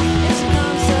lie. It's a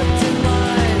concept in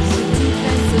lies.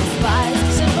 Defensive spies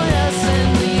sent by us in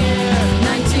the year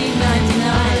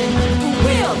 1999.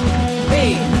 We'll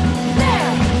be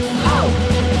there. Oh,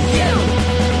 you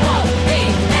won't be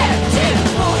there too.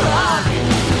 More rock,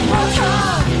 more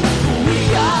talk. We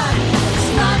got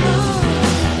smart moves,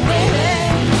 baby.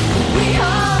 We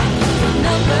are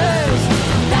numbers.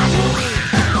 That's what we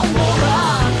are. More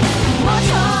rock, more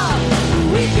talk.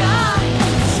 We got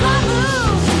smart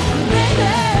moves,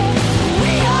 baby.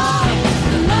 We are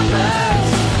the numbers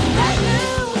that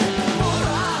move. More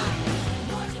rock,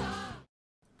 more talk.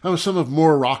 That was some of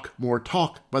More Rock, More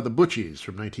Talk by the Butchies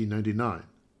from 1999.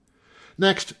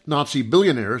 Next, Nazi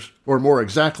billionaires, or more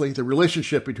exactly, the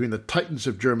relationship between the titans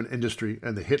of German industry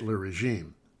and the Hitler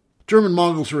regime. German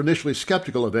Mongols were initially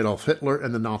skeptical of Adolf Hitler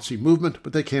and the Nazi movement,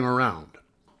 but they came around.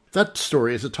 That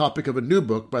story is the topic of a new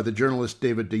book by the journalist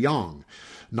David de Jong,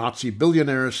 Nazi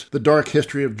Billionaires, The Dark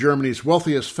History of Germany's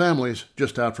Wealthiest Families,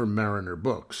 just out from Mariner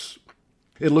Books.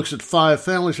 It looks at 5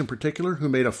 families in particular who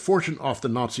made a fortune off the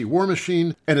Nazi war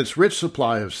machine and its rich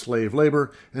supply of slave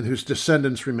labor, and whose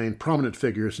descendants remain prominent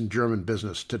figures in German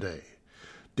business today.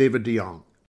 David de Jong.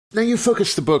 Now, you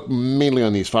focus the book mainly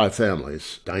on these 5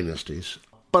 families, dynasties,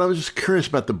 but I was just curious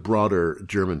about the broader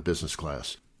German business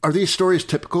class. Are these stories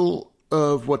typical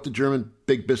of what the German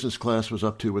big business class was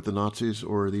up to with the Nazis,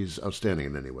 or are these outstanding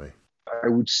in any way? I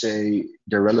would say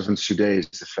their relevance today is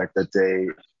the fact that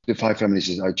the 5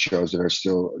 families that I chose that are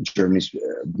still Germany's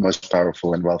most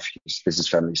powerful and wealthiest business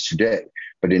families today.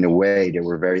 But in a way, they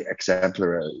were very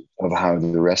exemplary of how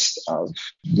the rest of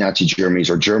Nazi Germany's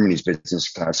or Germany's business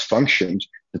class functioned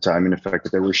at the time, in the fact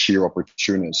that they were sheer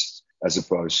opportunists as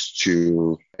opposed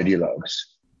to ideologues.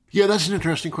 Yeah, that's an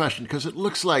interesting question, because it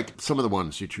looks like some of the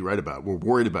ones that you write about were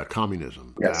worried about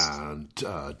communism, yes, and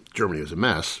Germany was a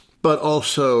mess, but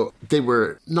also they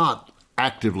were not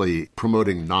actively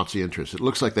promoting Nazi interests. It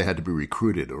looks like they had to be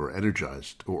recruited or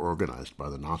energized or organized by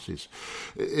the Nazis.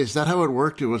 Is that how it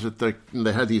worked? Or was it that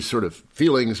they had these sort of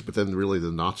feelings, but then really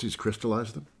the Nazis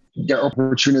crystallized them? Their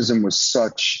opportunism was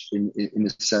such in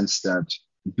the sense that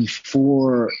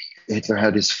before Hitler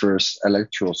had his first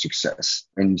electoral success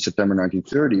in September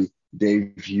 1930,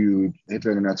 they viewed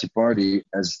Hitler and the Nazi Party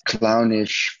as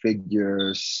clownish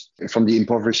figures from the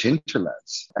impoverished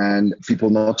hinterlands and people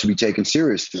not to be taken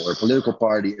seriously, or a political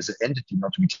party as an entity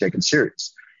not to be taken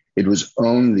serious. It was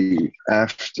only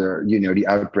after, the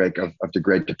outbreak of the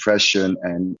Great Depression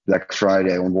and Black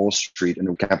Friday on Wall Street and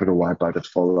the capital wipeout that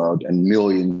followed and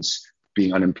millions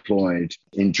being unemployed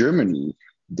in Germany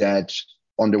that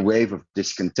on the wave of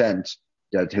discontent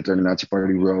that Hitler and the Nazi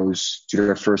Party rose to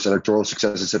their first electoral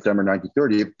success in September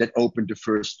 1930, that opened the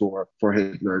first door for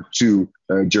Hitler to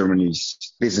Germany's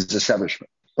business establishment.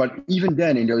 But even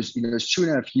then, in those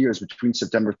 2.5 years between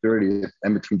September 30th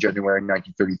and between January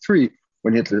 1933,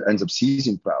 when Hitler ends up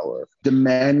seizing power, the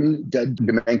main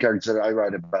characters that I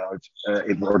write about,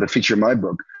 or that feature in my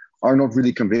book, are not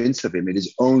really convinced of him. It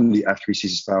is only after he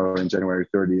seizes power in January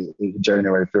 30th,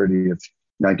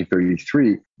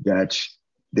 1933, that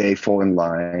they fall in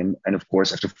line. And of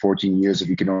course, after 14 years of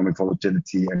economic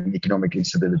volatility and economic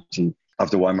instability of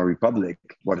the Weimar Republic,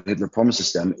 what Hitler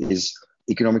promises them is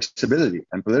economic stability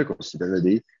and political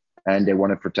stability. And they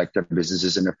want to protect their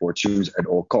businesses and their fortunes at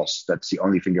all costs. That's the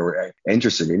only thing they were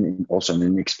interested in, also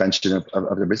in the expansion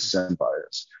of their business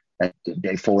empires. And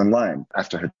they fall in line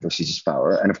after Hitler seizes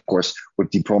power. And of course,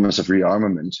 with the promise of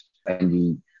rearmament and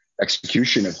the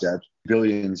execution of that,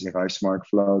 billions in Reichsmark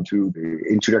flow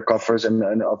into their coffers and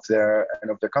of their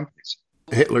companies.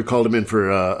 Hitler called him in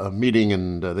for a meeting,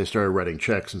 and they started writing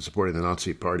checks and supporting the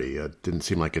Nazi Party. It didn't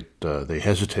seem like they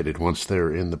hesitated once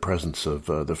they're in the presence of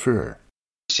the Führer.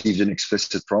 Received an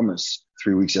explicit promise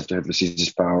 3 weeks after Hitler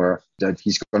seizes power that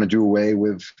he's going to do away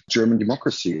with German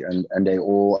democracy, and they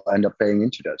all end up paying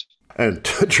into that. And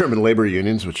German labor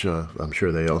unions, which I'm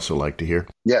sure they also like to hear.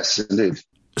 Yes, indeed.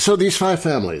 So these 5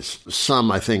 families, some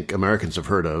I think Americans have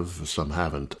heard of, some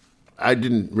haven't. I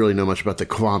didn't really know much about the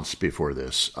Quants before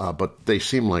this, but they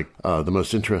seem like the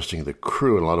most interesting of the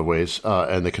crew in a lot of ways,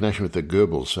 and the connection with the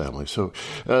Goebbels family. So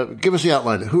give us the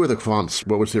outline. Who are the Quants?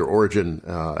 What was their origin?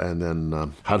 And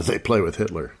then how did they play with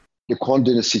Hitler? The Quant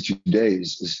dynasty today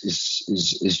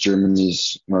is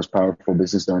Germany's most powerful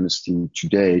business dynasty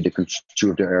today.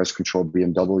 Two of their heirs control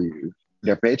BMW.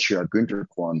 Their patriarch, Günther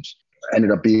Quandt,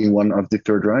 ended up being one of the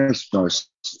Third Reich's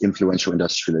most influential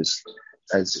industrialists,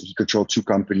 as he controlled 2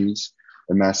 companies,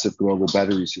 a massive global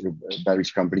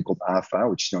batteries company called AFA,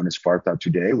 which is known as Varta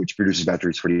today, which produces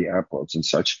batteries for the airports and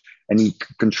such. And he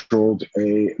controlled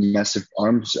a massive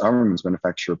armaments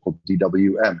manufacturer called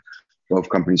DWM. Both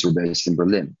companies were based in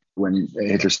Berlin. When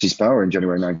Hitler seized power in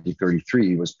January 1933,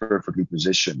 he was perfectly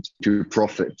positioned to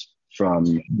profit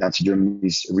from Nazi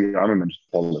Germany's rearmament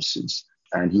policies.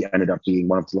 And he ended up being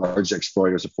one of the largest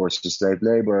exploiters of forced slave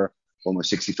labor. Almost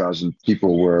 60,000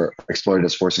 people were exploited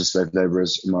as forced slave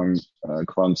laborers among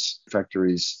Quant's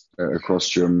factories across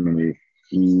Germany.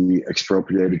 He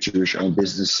expropriated Jewish-owned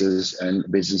businesses and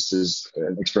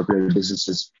expropriated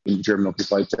businesses in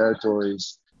German-occupied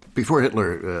territories. Before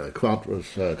Hitler,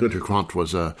 Günther Quandt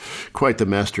was quite the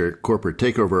master corporate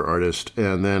takeover artist,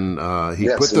 and then he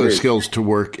put those skills to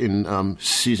work in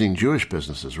seizing Jewish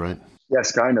businesses, right?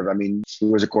 Yes, kind of. I mean, he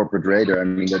was a corporate raider. I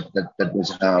mean, that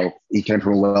was how he came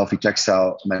from a wealthy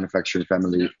textile manufacturing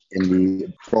family in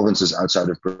the provinces outside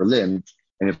of Berlin.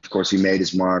 And of course, he made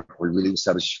his mark, or really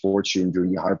established his fortune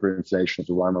during the hyperinflation of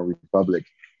the Weimar Republic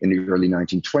in the early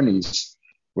 1920s,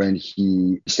 when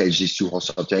he staged these 2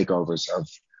 hostile takeovers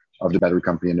of the battery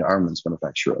company and the armaments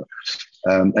manufacturer.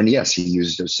 And yes, he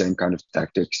used those same kind of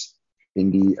tactics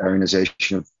in the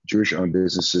Aryanization of Jewish-owned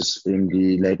businesses in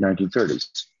the late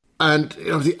 1930s. And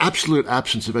the absolute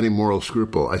absence of any moral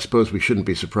scruple, I suppose we shouldn't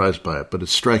be surprised by it, but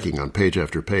it's striking on page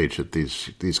after page that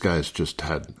these guys just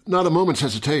had not a moment's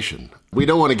hesitation. We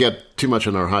don't want to get too much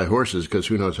on our high horses because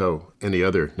who knows how any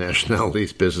other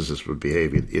nationalities' businesses would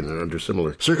behave under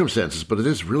similar circumstances, but it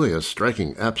is really a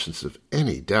striking absence of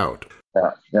any doubt.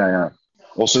 Yeah.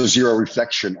 Also zero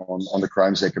reflection on the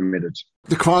crimes they committed.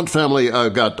 The Quandt family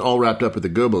got all wrapped up with the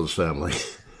Goebbels family.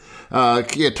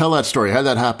 Tell that story. How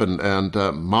that happened? And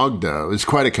Magda is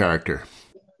quite a character.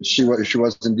 She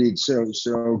was indeed. So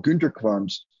Günter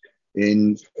Quandt,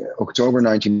 in October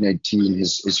 1918,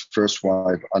 his first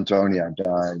wife Antonia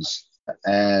dies,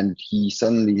 and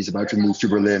he's about to move to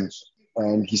Berlin,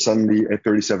 and he's suddenly a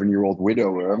 37-year-old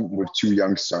widower with two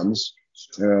young sons,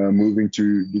 moving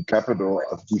to the capital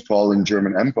of the fallen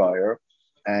German Empire.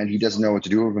 And he doesn't know what to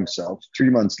do with himself.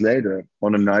 3 months later,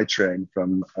 on a night train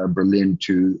from Berlin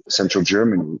to central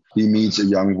Germany, he meets a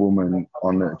young woman, a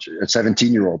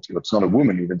 17-year-old, it's not a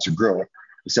woman even, it's a girl,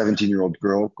 a 17-year-old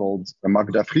girl called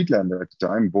Magda Friedlander at the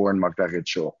time, born Magda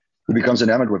Ritschl, who becomes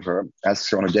enamored with her, asks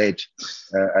her on a date,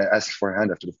 asks for a hand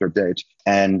after the third date,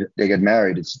 and they get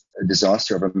married. It's a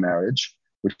disaster of a marriage,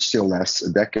 which still lasts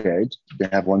a decade. They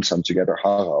have one son together,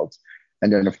 Harald.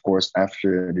 And then, of course,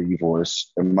 after the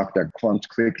divorce, Magda Quandt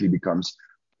quickly becomes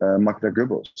Magda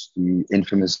Goebbels, the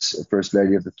infamous First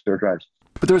Lady of the Third Reich.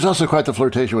 But there was also quite the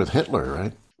flirtation with Hitler,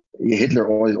 right? Hitler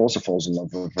also falls in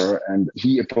love with her, and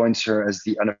he appoints her as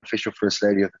the unofficial First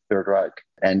Lady of the Third Reich.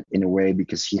 And in a way,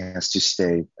 because he has to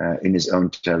stay, in his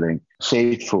own telling,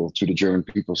 faithful to the German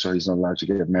people, so he's not allowed to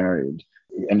get married.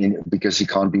 And because he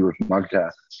can't be with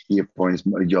Magda, he appoints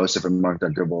Joseph and Magda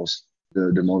Goebbels,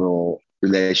 the model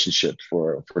relationship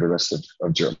for the rest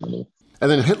of Germany.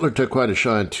 And then Hitler took quite a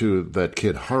shine to that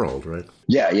kid Harald, right?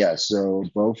 Yeah. So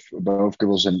both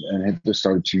Goebbels and Hitler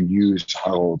started to use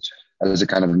Harald as a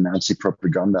kind of Nazi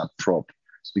propaganda prop,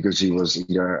 because he was in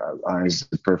their eyes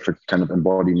the perfect kind of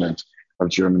embodiment of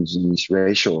Germany's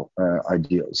racial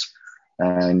ideals.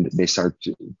 And they started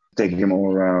taking him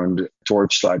all around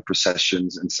torchlight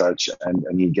processions and such,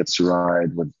 and he gets to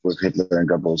ride with Hitler and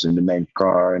Goebbels in the main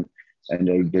car, and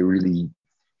they really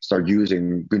start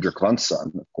using Günter Quandt's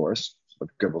son, of course, but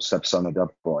Goebbels' stepson at that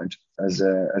point, as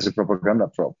a propaganda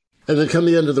prop. And then come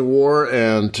the end of the war,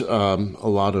 and a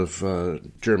lot of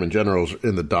German generals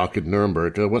in the dock at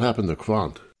Nuremberg. What happened to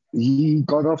Quandt? He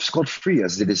got off scot-free,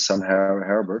 as did his son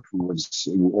Herbert, who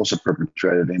also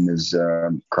perpetrated in his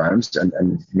crimes,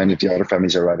 and many of the other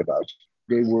families I write about.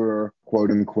 They were,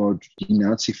 quote-unquote,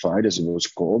 denazified, as it was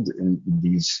called, in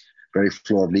these very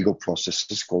flawed legal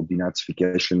processes called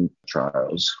denazification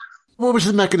trials. What was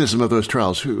the mechanism of those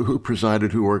trials? Who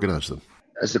presided, who organized them?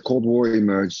 As the Cold War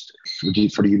emerged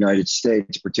for the United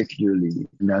States, particularly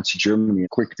Nazi Germany,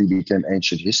 quickly became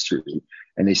ancient history,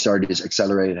 and they started this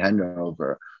accelerated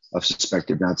handover of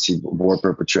suspected Nazi war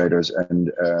perpetrators and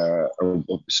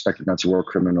suspected Nazi war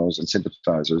criminals and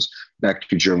sympathizers back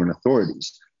to German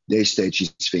authorities. They staged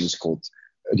these things called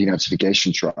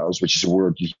denazification trials, which is a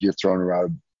word you hear thrown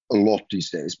around a lot these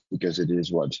days, because it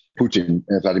is what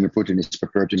Vladimir Putin is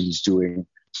perpetrating, he's doing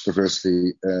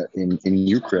perversely in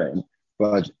Ukraine.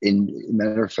 But in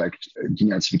matter of fact,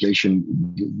 denazification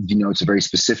denotes a very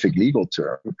specific legal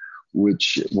term,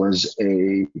 which was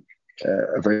a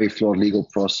very flawed legal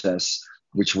process,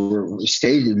 which were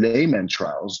staged layman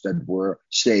trials that were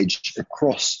staged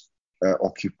across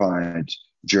occupied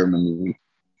Germany.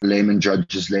 Layman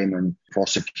judges, layman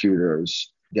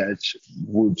prosecutors that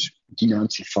would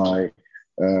denazify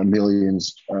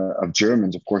millions of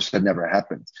Germans. Of course, that never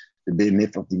happened. The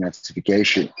myth of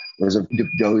denazification was of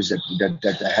those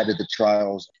that headed the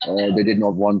trials. They did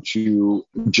not want to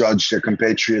judge their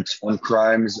compatriots on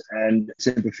crimes and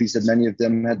sympathies that many of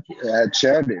them had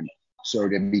shared in. So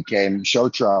they became show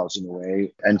trials in a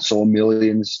way, and saw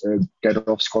millions get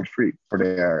off scot-free for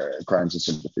their crimes and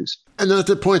sympathies. And then at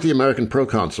that point, the American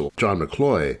proconsul, John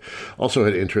McCloy, also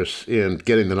had interests in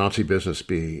getting the Nazi business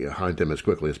behind him as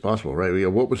quickly as possible, right?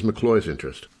 What was McCloy's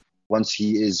interest? Once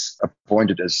he is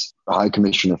appointed as High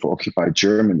Commissioner for Occupied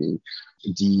Germany,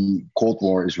 the Cold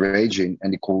War is raging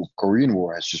and the Korean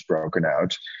War has just broken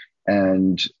out,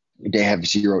 and they have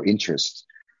zero interest.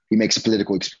 He makes a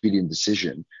political expedient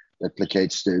decision that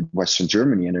placates the Western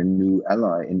Germany and a new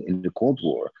ally in the Cold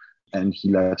War. And he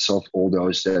lets off all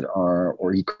those that are,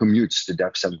 or he commutes the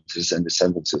death sentences and the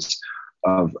sentences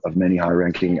of many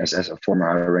former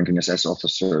high-ranking SS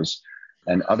officers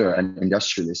and other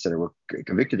industrialists that were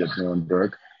convicted at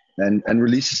Nuremberg, and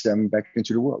releases them back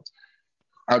into the world.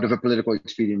 Out of a political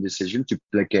expedient decision to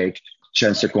placate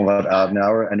Chancellor Konrad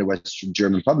Adenauer and the Western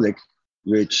German public,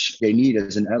 which they need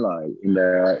as an ally in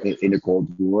the Cold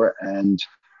War, and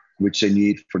which they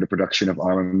need for the production of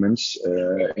armaments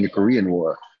in the Korean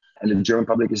War. And the German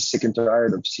public is sick and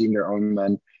tired of seeing their own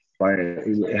men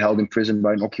held in prison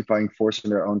by an occupying force in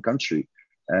their own country.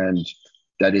 And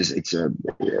that is, it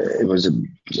was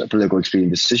a political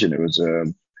expedient decision. It was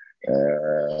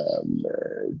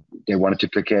they wanted to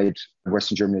placate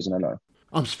Western Germany as an ally.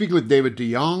 I'm speaking with David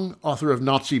de Jong, author of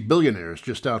Nazi Billionaires,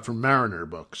 just out from Mariner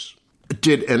Books.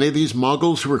 Did any of these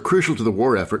Mongols, who were crucial to the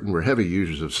war effort and were heavy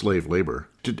users of slave labor,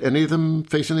 did any of them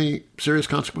face any serious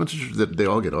consequences, or did they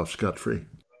all get off scot-free?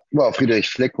 Well, Friedrich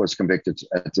Flick was convicted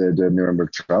at the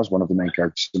Nuremberg trials, one of the main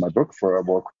characters in my book, for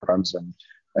war crimes and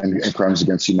crimes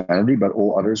against humanity, but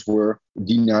all others were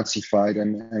denazified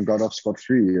and got off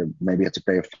scot-free. Maybe had to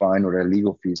pay a fine or their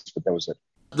legal fees, but that was it.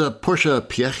 The Porsche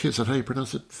Piech, is that how you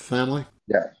pronounce it, family?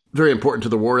 Yeah. Very important to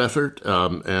the war effort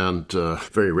and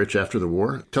very rich after the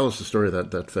war. Tell us the story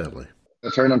of that family.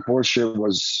 Ferdinand Porsche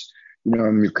was, a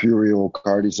mercurial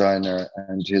car designer,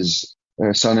 and his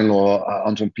son-in-law,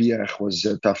 Anton Piech, was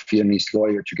a tough Viennese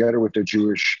lawyer. Together with their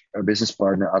Jewish business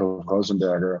partner, Adolf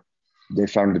Rosenberger, they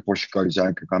founded the Porsche car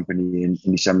design company in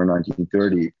December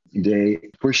 1930. They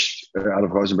pushed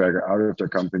Adolf Rosenberger out of their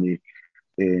company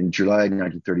in July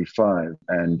 1935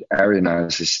 and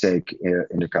Arianized his stake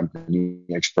in the company,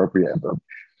 expropriated,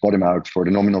 bought him out for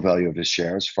the nominal value of his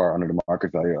shares, far under the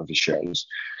market value of his shares.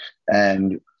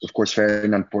 And of course,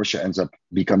 Ferdinand Porsche ends up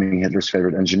becoming Hitler's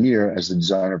favorite engineer as the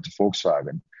designer of the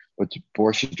Volkswagen. But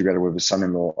Porsche, together with his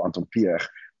son-in-law Anton Piech,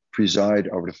 preside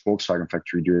over the Volkswagen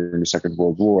factory during the Second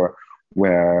World War,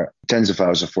 where tens of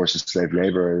thousands of forced slave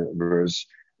laborers,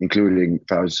 including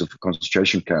thousands of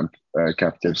concentration camp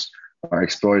captives, are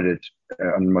exploited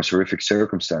under the most horrific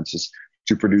circumstances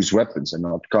to produce weapons and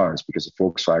not cars, because the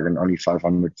Volkswagen, only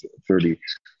 530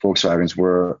 Volkswagens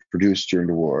were produced during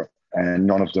the war, and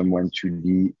none of them went to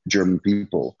the German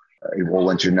people. It all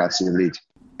went to the Nazi elite.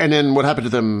 And then what happened to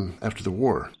them after the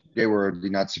war? They were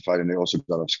denazified and they also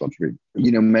got off scot-free.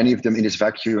 Many of them in this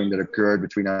vacuum that occurred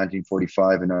between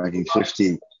 1945 and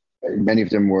 1950, many of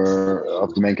them were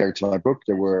of the main character of my book.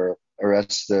 They were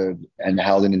arrested and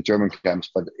held in internment camps,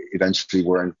 but eventually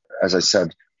were, as I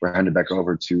said, were handed back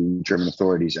over to German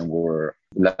authorities and were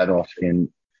let off in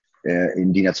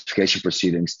denazification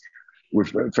proceedings. With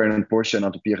Ferdinand Porsche and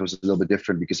Anton Piech, it was a little bit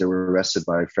different because they were arrested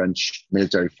by French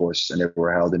military forces and they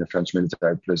were held in a French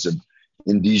military prison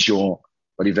in Dijon.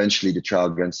 But eventually the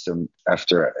trial against them,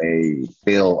 after a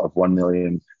bail of 1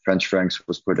 million French francs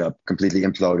was put up, completely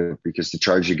imploded because the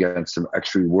charges against them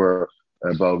actually were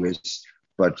bogus.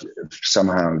 But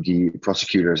somehow the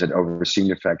prosecutors had overseen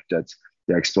the fact that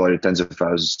they exploited tens of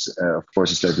thousands of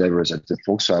forced slave laborers at the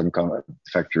Volkswagen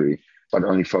factory, but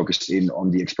only focused in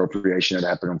on the expropriation that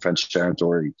happened on French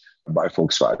territory by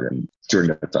Volkswagen during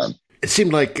that time. It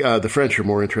seemed like the French are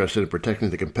more interested in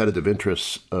protecting the competitive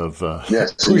interests of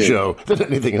Peugeot than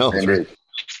anything else.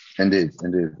 Indeed,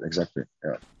 exactly.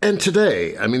 Yeah. And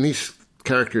today, these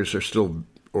characters are still,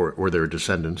 or their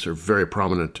descendants, are very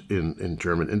prominent in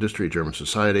German industry, German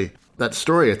society. That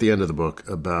story at the end of the book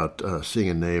about seeing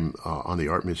a name on the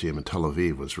art museum in Tel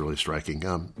Aviv was really striking.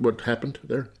 What happened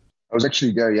there? I was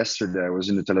actually there yesterday. I was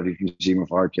in the Tel Aviv Museum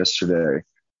of Art yesterday,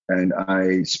 and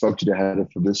I spoke to the head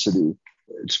of publicity.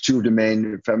 It's two of the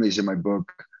main families in my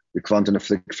book, the Quandt and the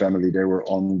Flick family. They were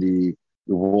on the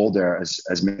wall there as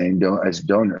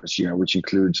donors, which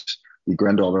includes the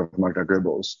granddaughter of Magda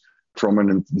Goebbels,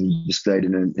 prominently displayed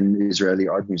in an Israeli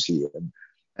art museum,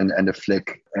 and the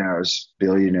Flick heirs,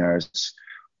 billionaires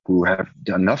who have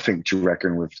done nothing to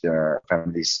reckon with their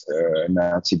family's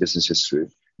Nazi business history.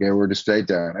 They were displayed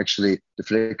there. Actually, the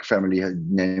Flick family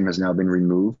name has now been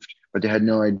removed, but they had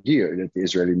no idea that the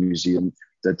Israeli museum,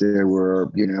 that they were,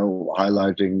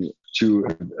 highlighting two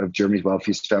of Germany's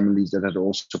wealthiest families that had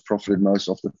also profited most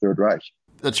of the Third Reich.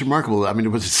 That's remarkable.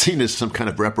 Was it seen as some kind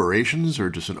of reparations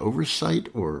or just an oversight?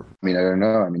 Or I don't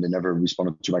know. They never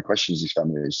responded to my questions, these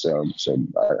families. So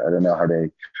I don't know how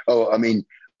they.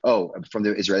 From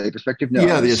the Israeli perspective, no.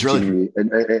 Yeah, the Israeli.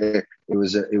 It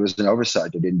was an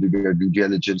oversight. They didn't do their due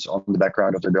diligence on the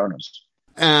background of their donors.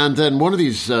 And then one of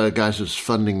these guys was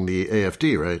funding the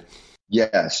AFD, right?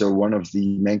 Yeah, so one of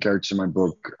the main characters in my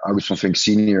book, August von Fink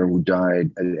Sr., who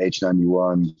died at age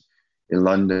 91 in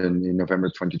London in November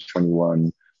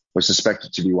 2021, was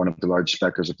suspected to be one of the largest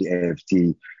backers of the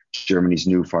AFD, Germany's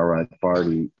new far-right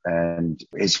party. And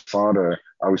his father,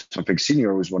 August von Fink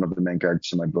Sr., was one of the main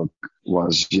characters in my book,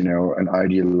 was, an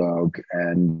ideologue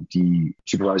and the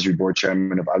supervisory board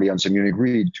chairman of Allianz and Munich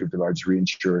Re, two of the largest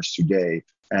reinsurers today,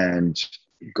 and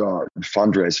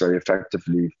fundraised very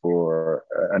effectively for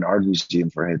an art museum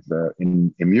for Hitler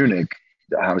in Munich.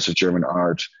 the House of German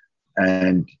Art.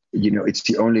 And, it's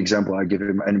the only example I give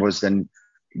him, and was then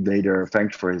later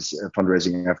thanked for his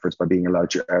fundraising efforts by being allowed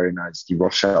to Aryanize the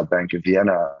Rothschild Bank in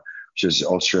Vienna, which is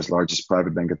Austria's largest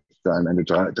private bank at the time, and the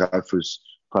Dreyfus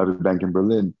private bank in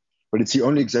Berlin. But it's the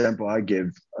only example I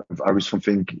give of Aris von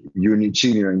Fink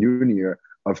Senior and Junior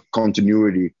of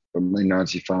continuity from a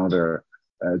Nazi father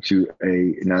to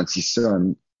a Nazi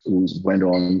son, who went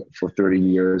on for 30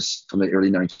 years from the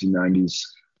early 1990s,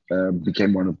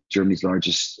 became one of Germany's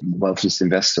largest, wealthiest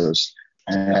investors,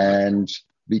 and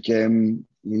became,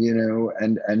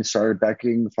 and started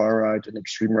backing far-right and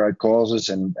extreme-right causes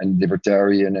and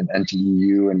libertarian and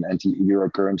anti-EU and anti-Euro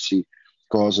currency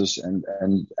causes, and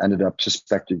ended up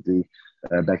suspectedly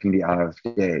backing the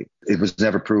AfD. It was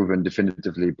never proven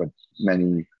definitively, but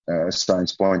many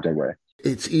signs point that way.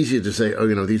 It's easy to say,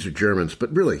 these are Germans,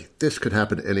 but really, this could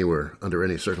happen anywhere, under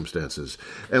any circumstances.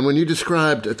 And when you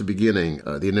described at the beginning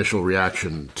the initial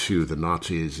reaction to the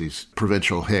Nazis, these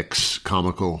provincial hicks,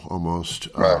 comical almost,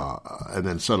 right. And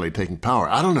then suddenly taking power,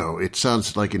 I don't know, it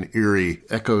sounds like an eerie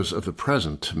echoes of the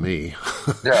present to me.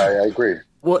 Yeah, I agree.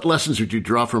 What lessons would you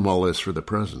draw from all this for the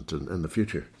present and the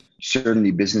future?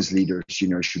 Certainly business leaders,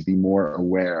 should be more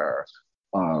aware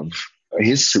of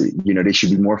history. They should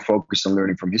be more focused on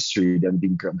learning from history than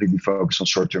being completely focused on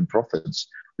short-term profits.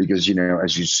 Because,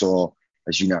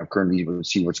 as you now currently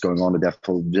see what's going on,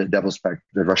 the devil's pact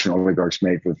the Russian oligarchs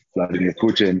made with Vladimir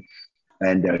Putin,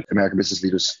 and American business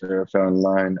leaders fell in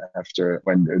line after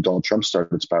when Donald Trump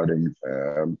started spouting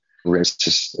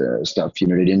racist stuff.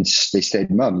 They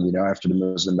stayed mum. After the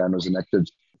Muslim ban was enacted,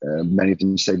 many of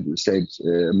them stayed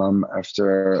mum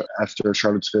after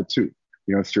Charlottesville too.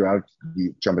 Throughout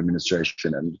the Trump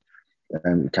administration,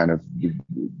 and kind of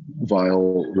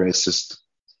vile racist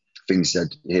things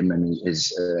that him and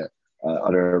his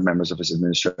other members of his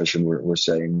administration were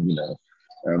saying.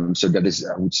 So that is,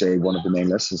 I would say, one of the main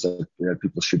lessons that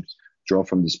people should draw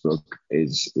from this book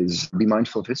is be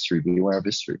mindful of history, be aware of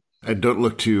history. And don't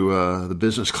look to the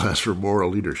business class for moral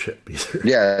leadership either.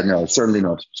 Yeah, no, certainly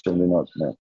not. Certainly not,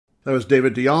 no. That was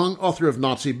David de Jong, author of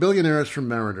Nazi Billionaires from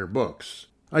Mariner Books.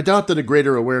 I doubt that a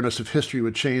greater awareness of history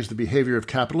would change the behavior of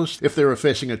capitalists if they were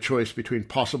facing a choice between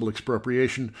possible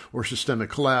expropriation or systemic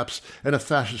collapse and a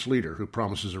fascist leader who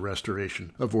promises a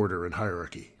restoration of order and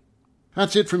hierarchy.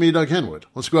 That's it for me, Doug Henwood.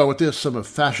 Let's go out with this, some of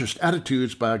Fascist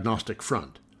Attitudes by Agnostic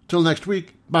Front. Till next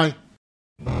week, bye.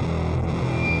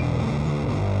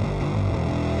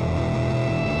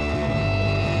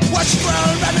 Watch the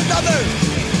world and another.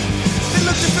 They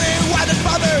look to free, why not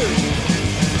bother?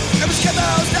 There was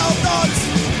killers, now thoughts.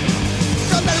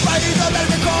 Don't let it write, don't let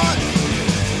it record.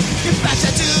 In bash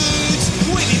attitudes,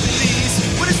 we need release.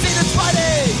 When it's seen it's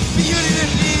Friday, the unit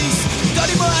and peace. No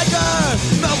more anger,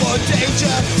 no more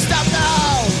danger.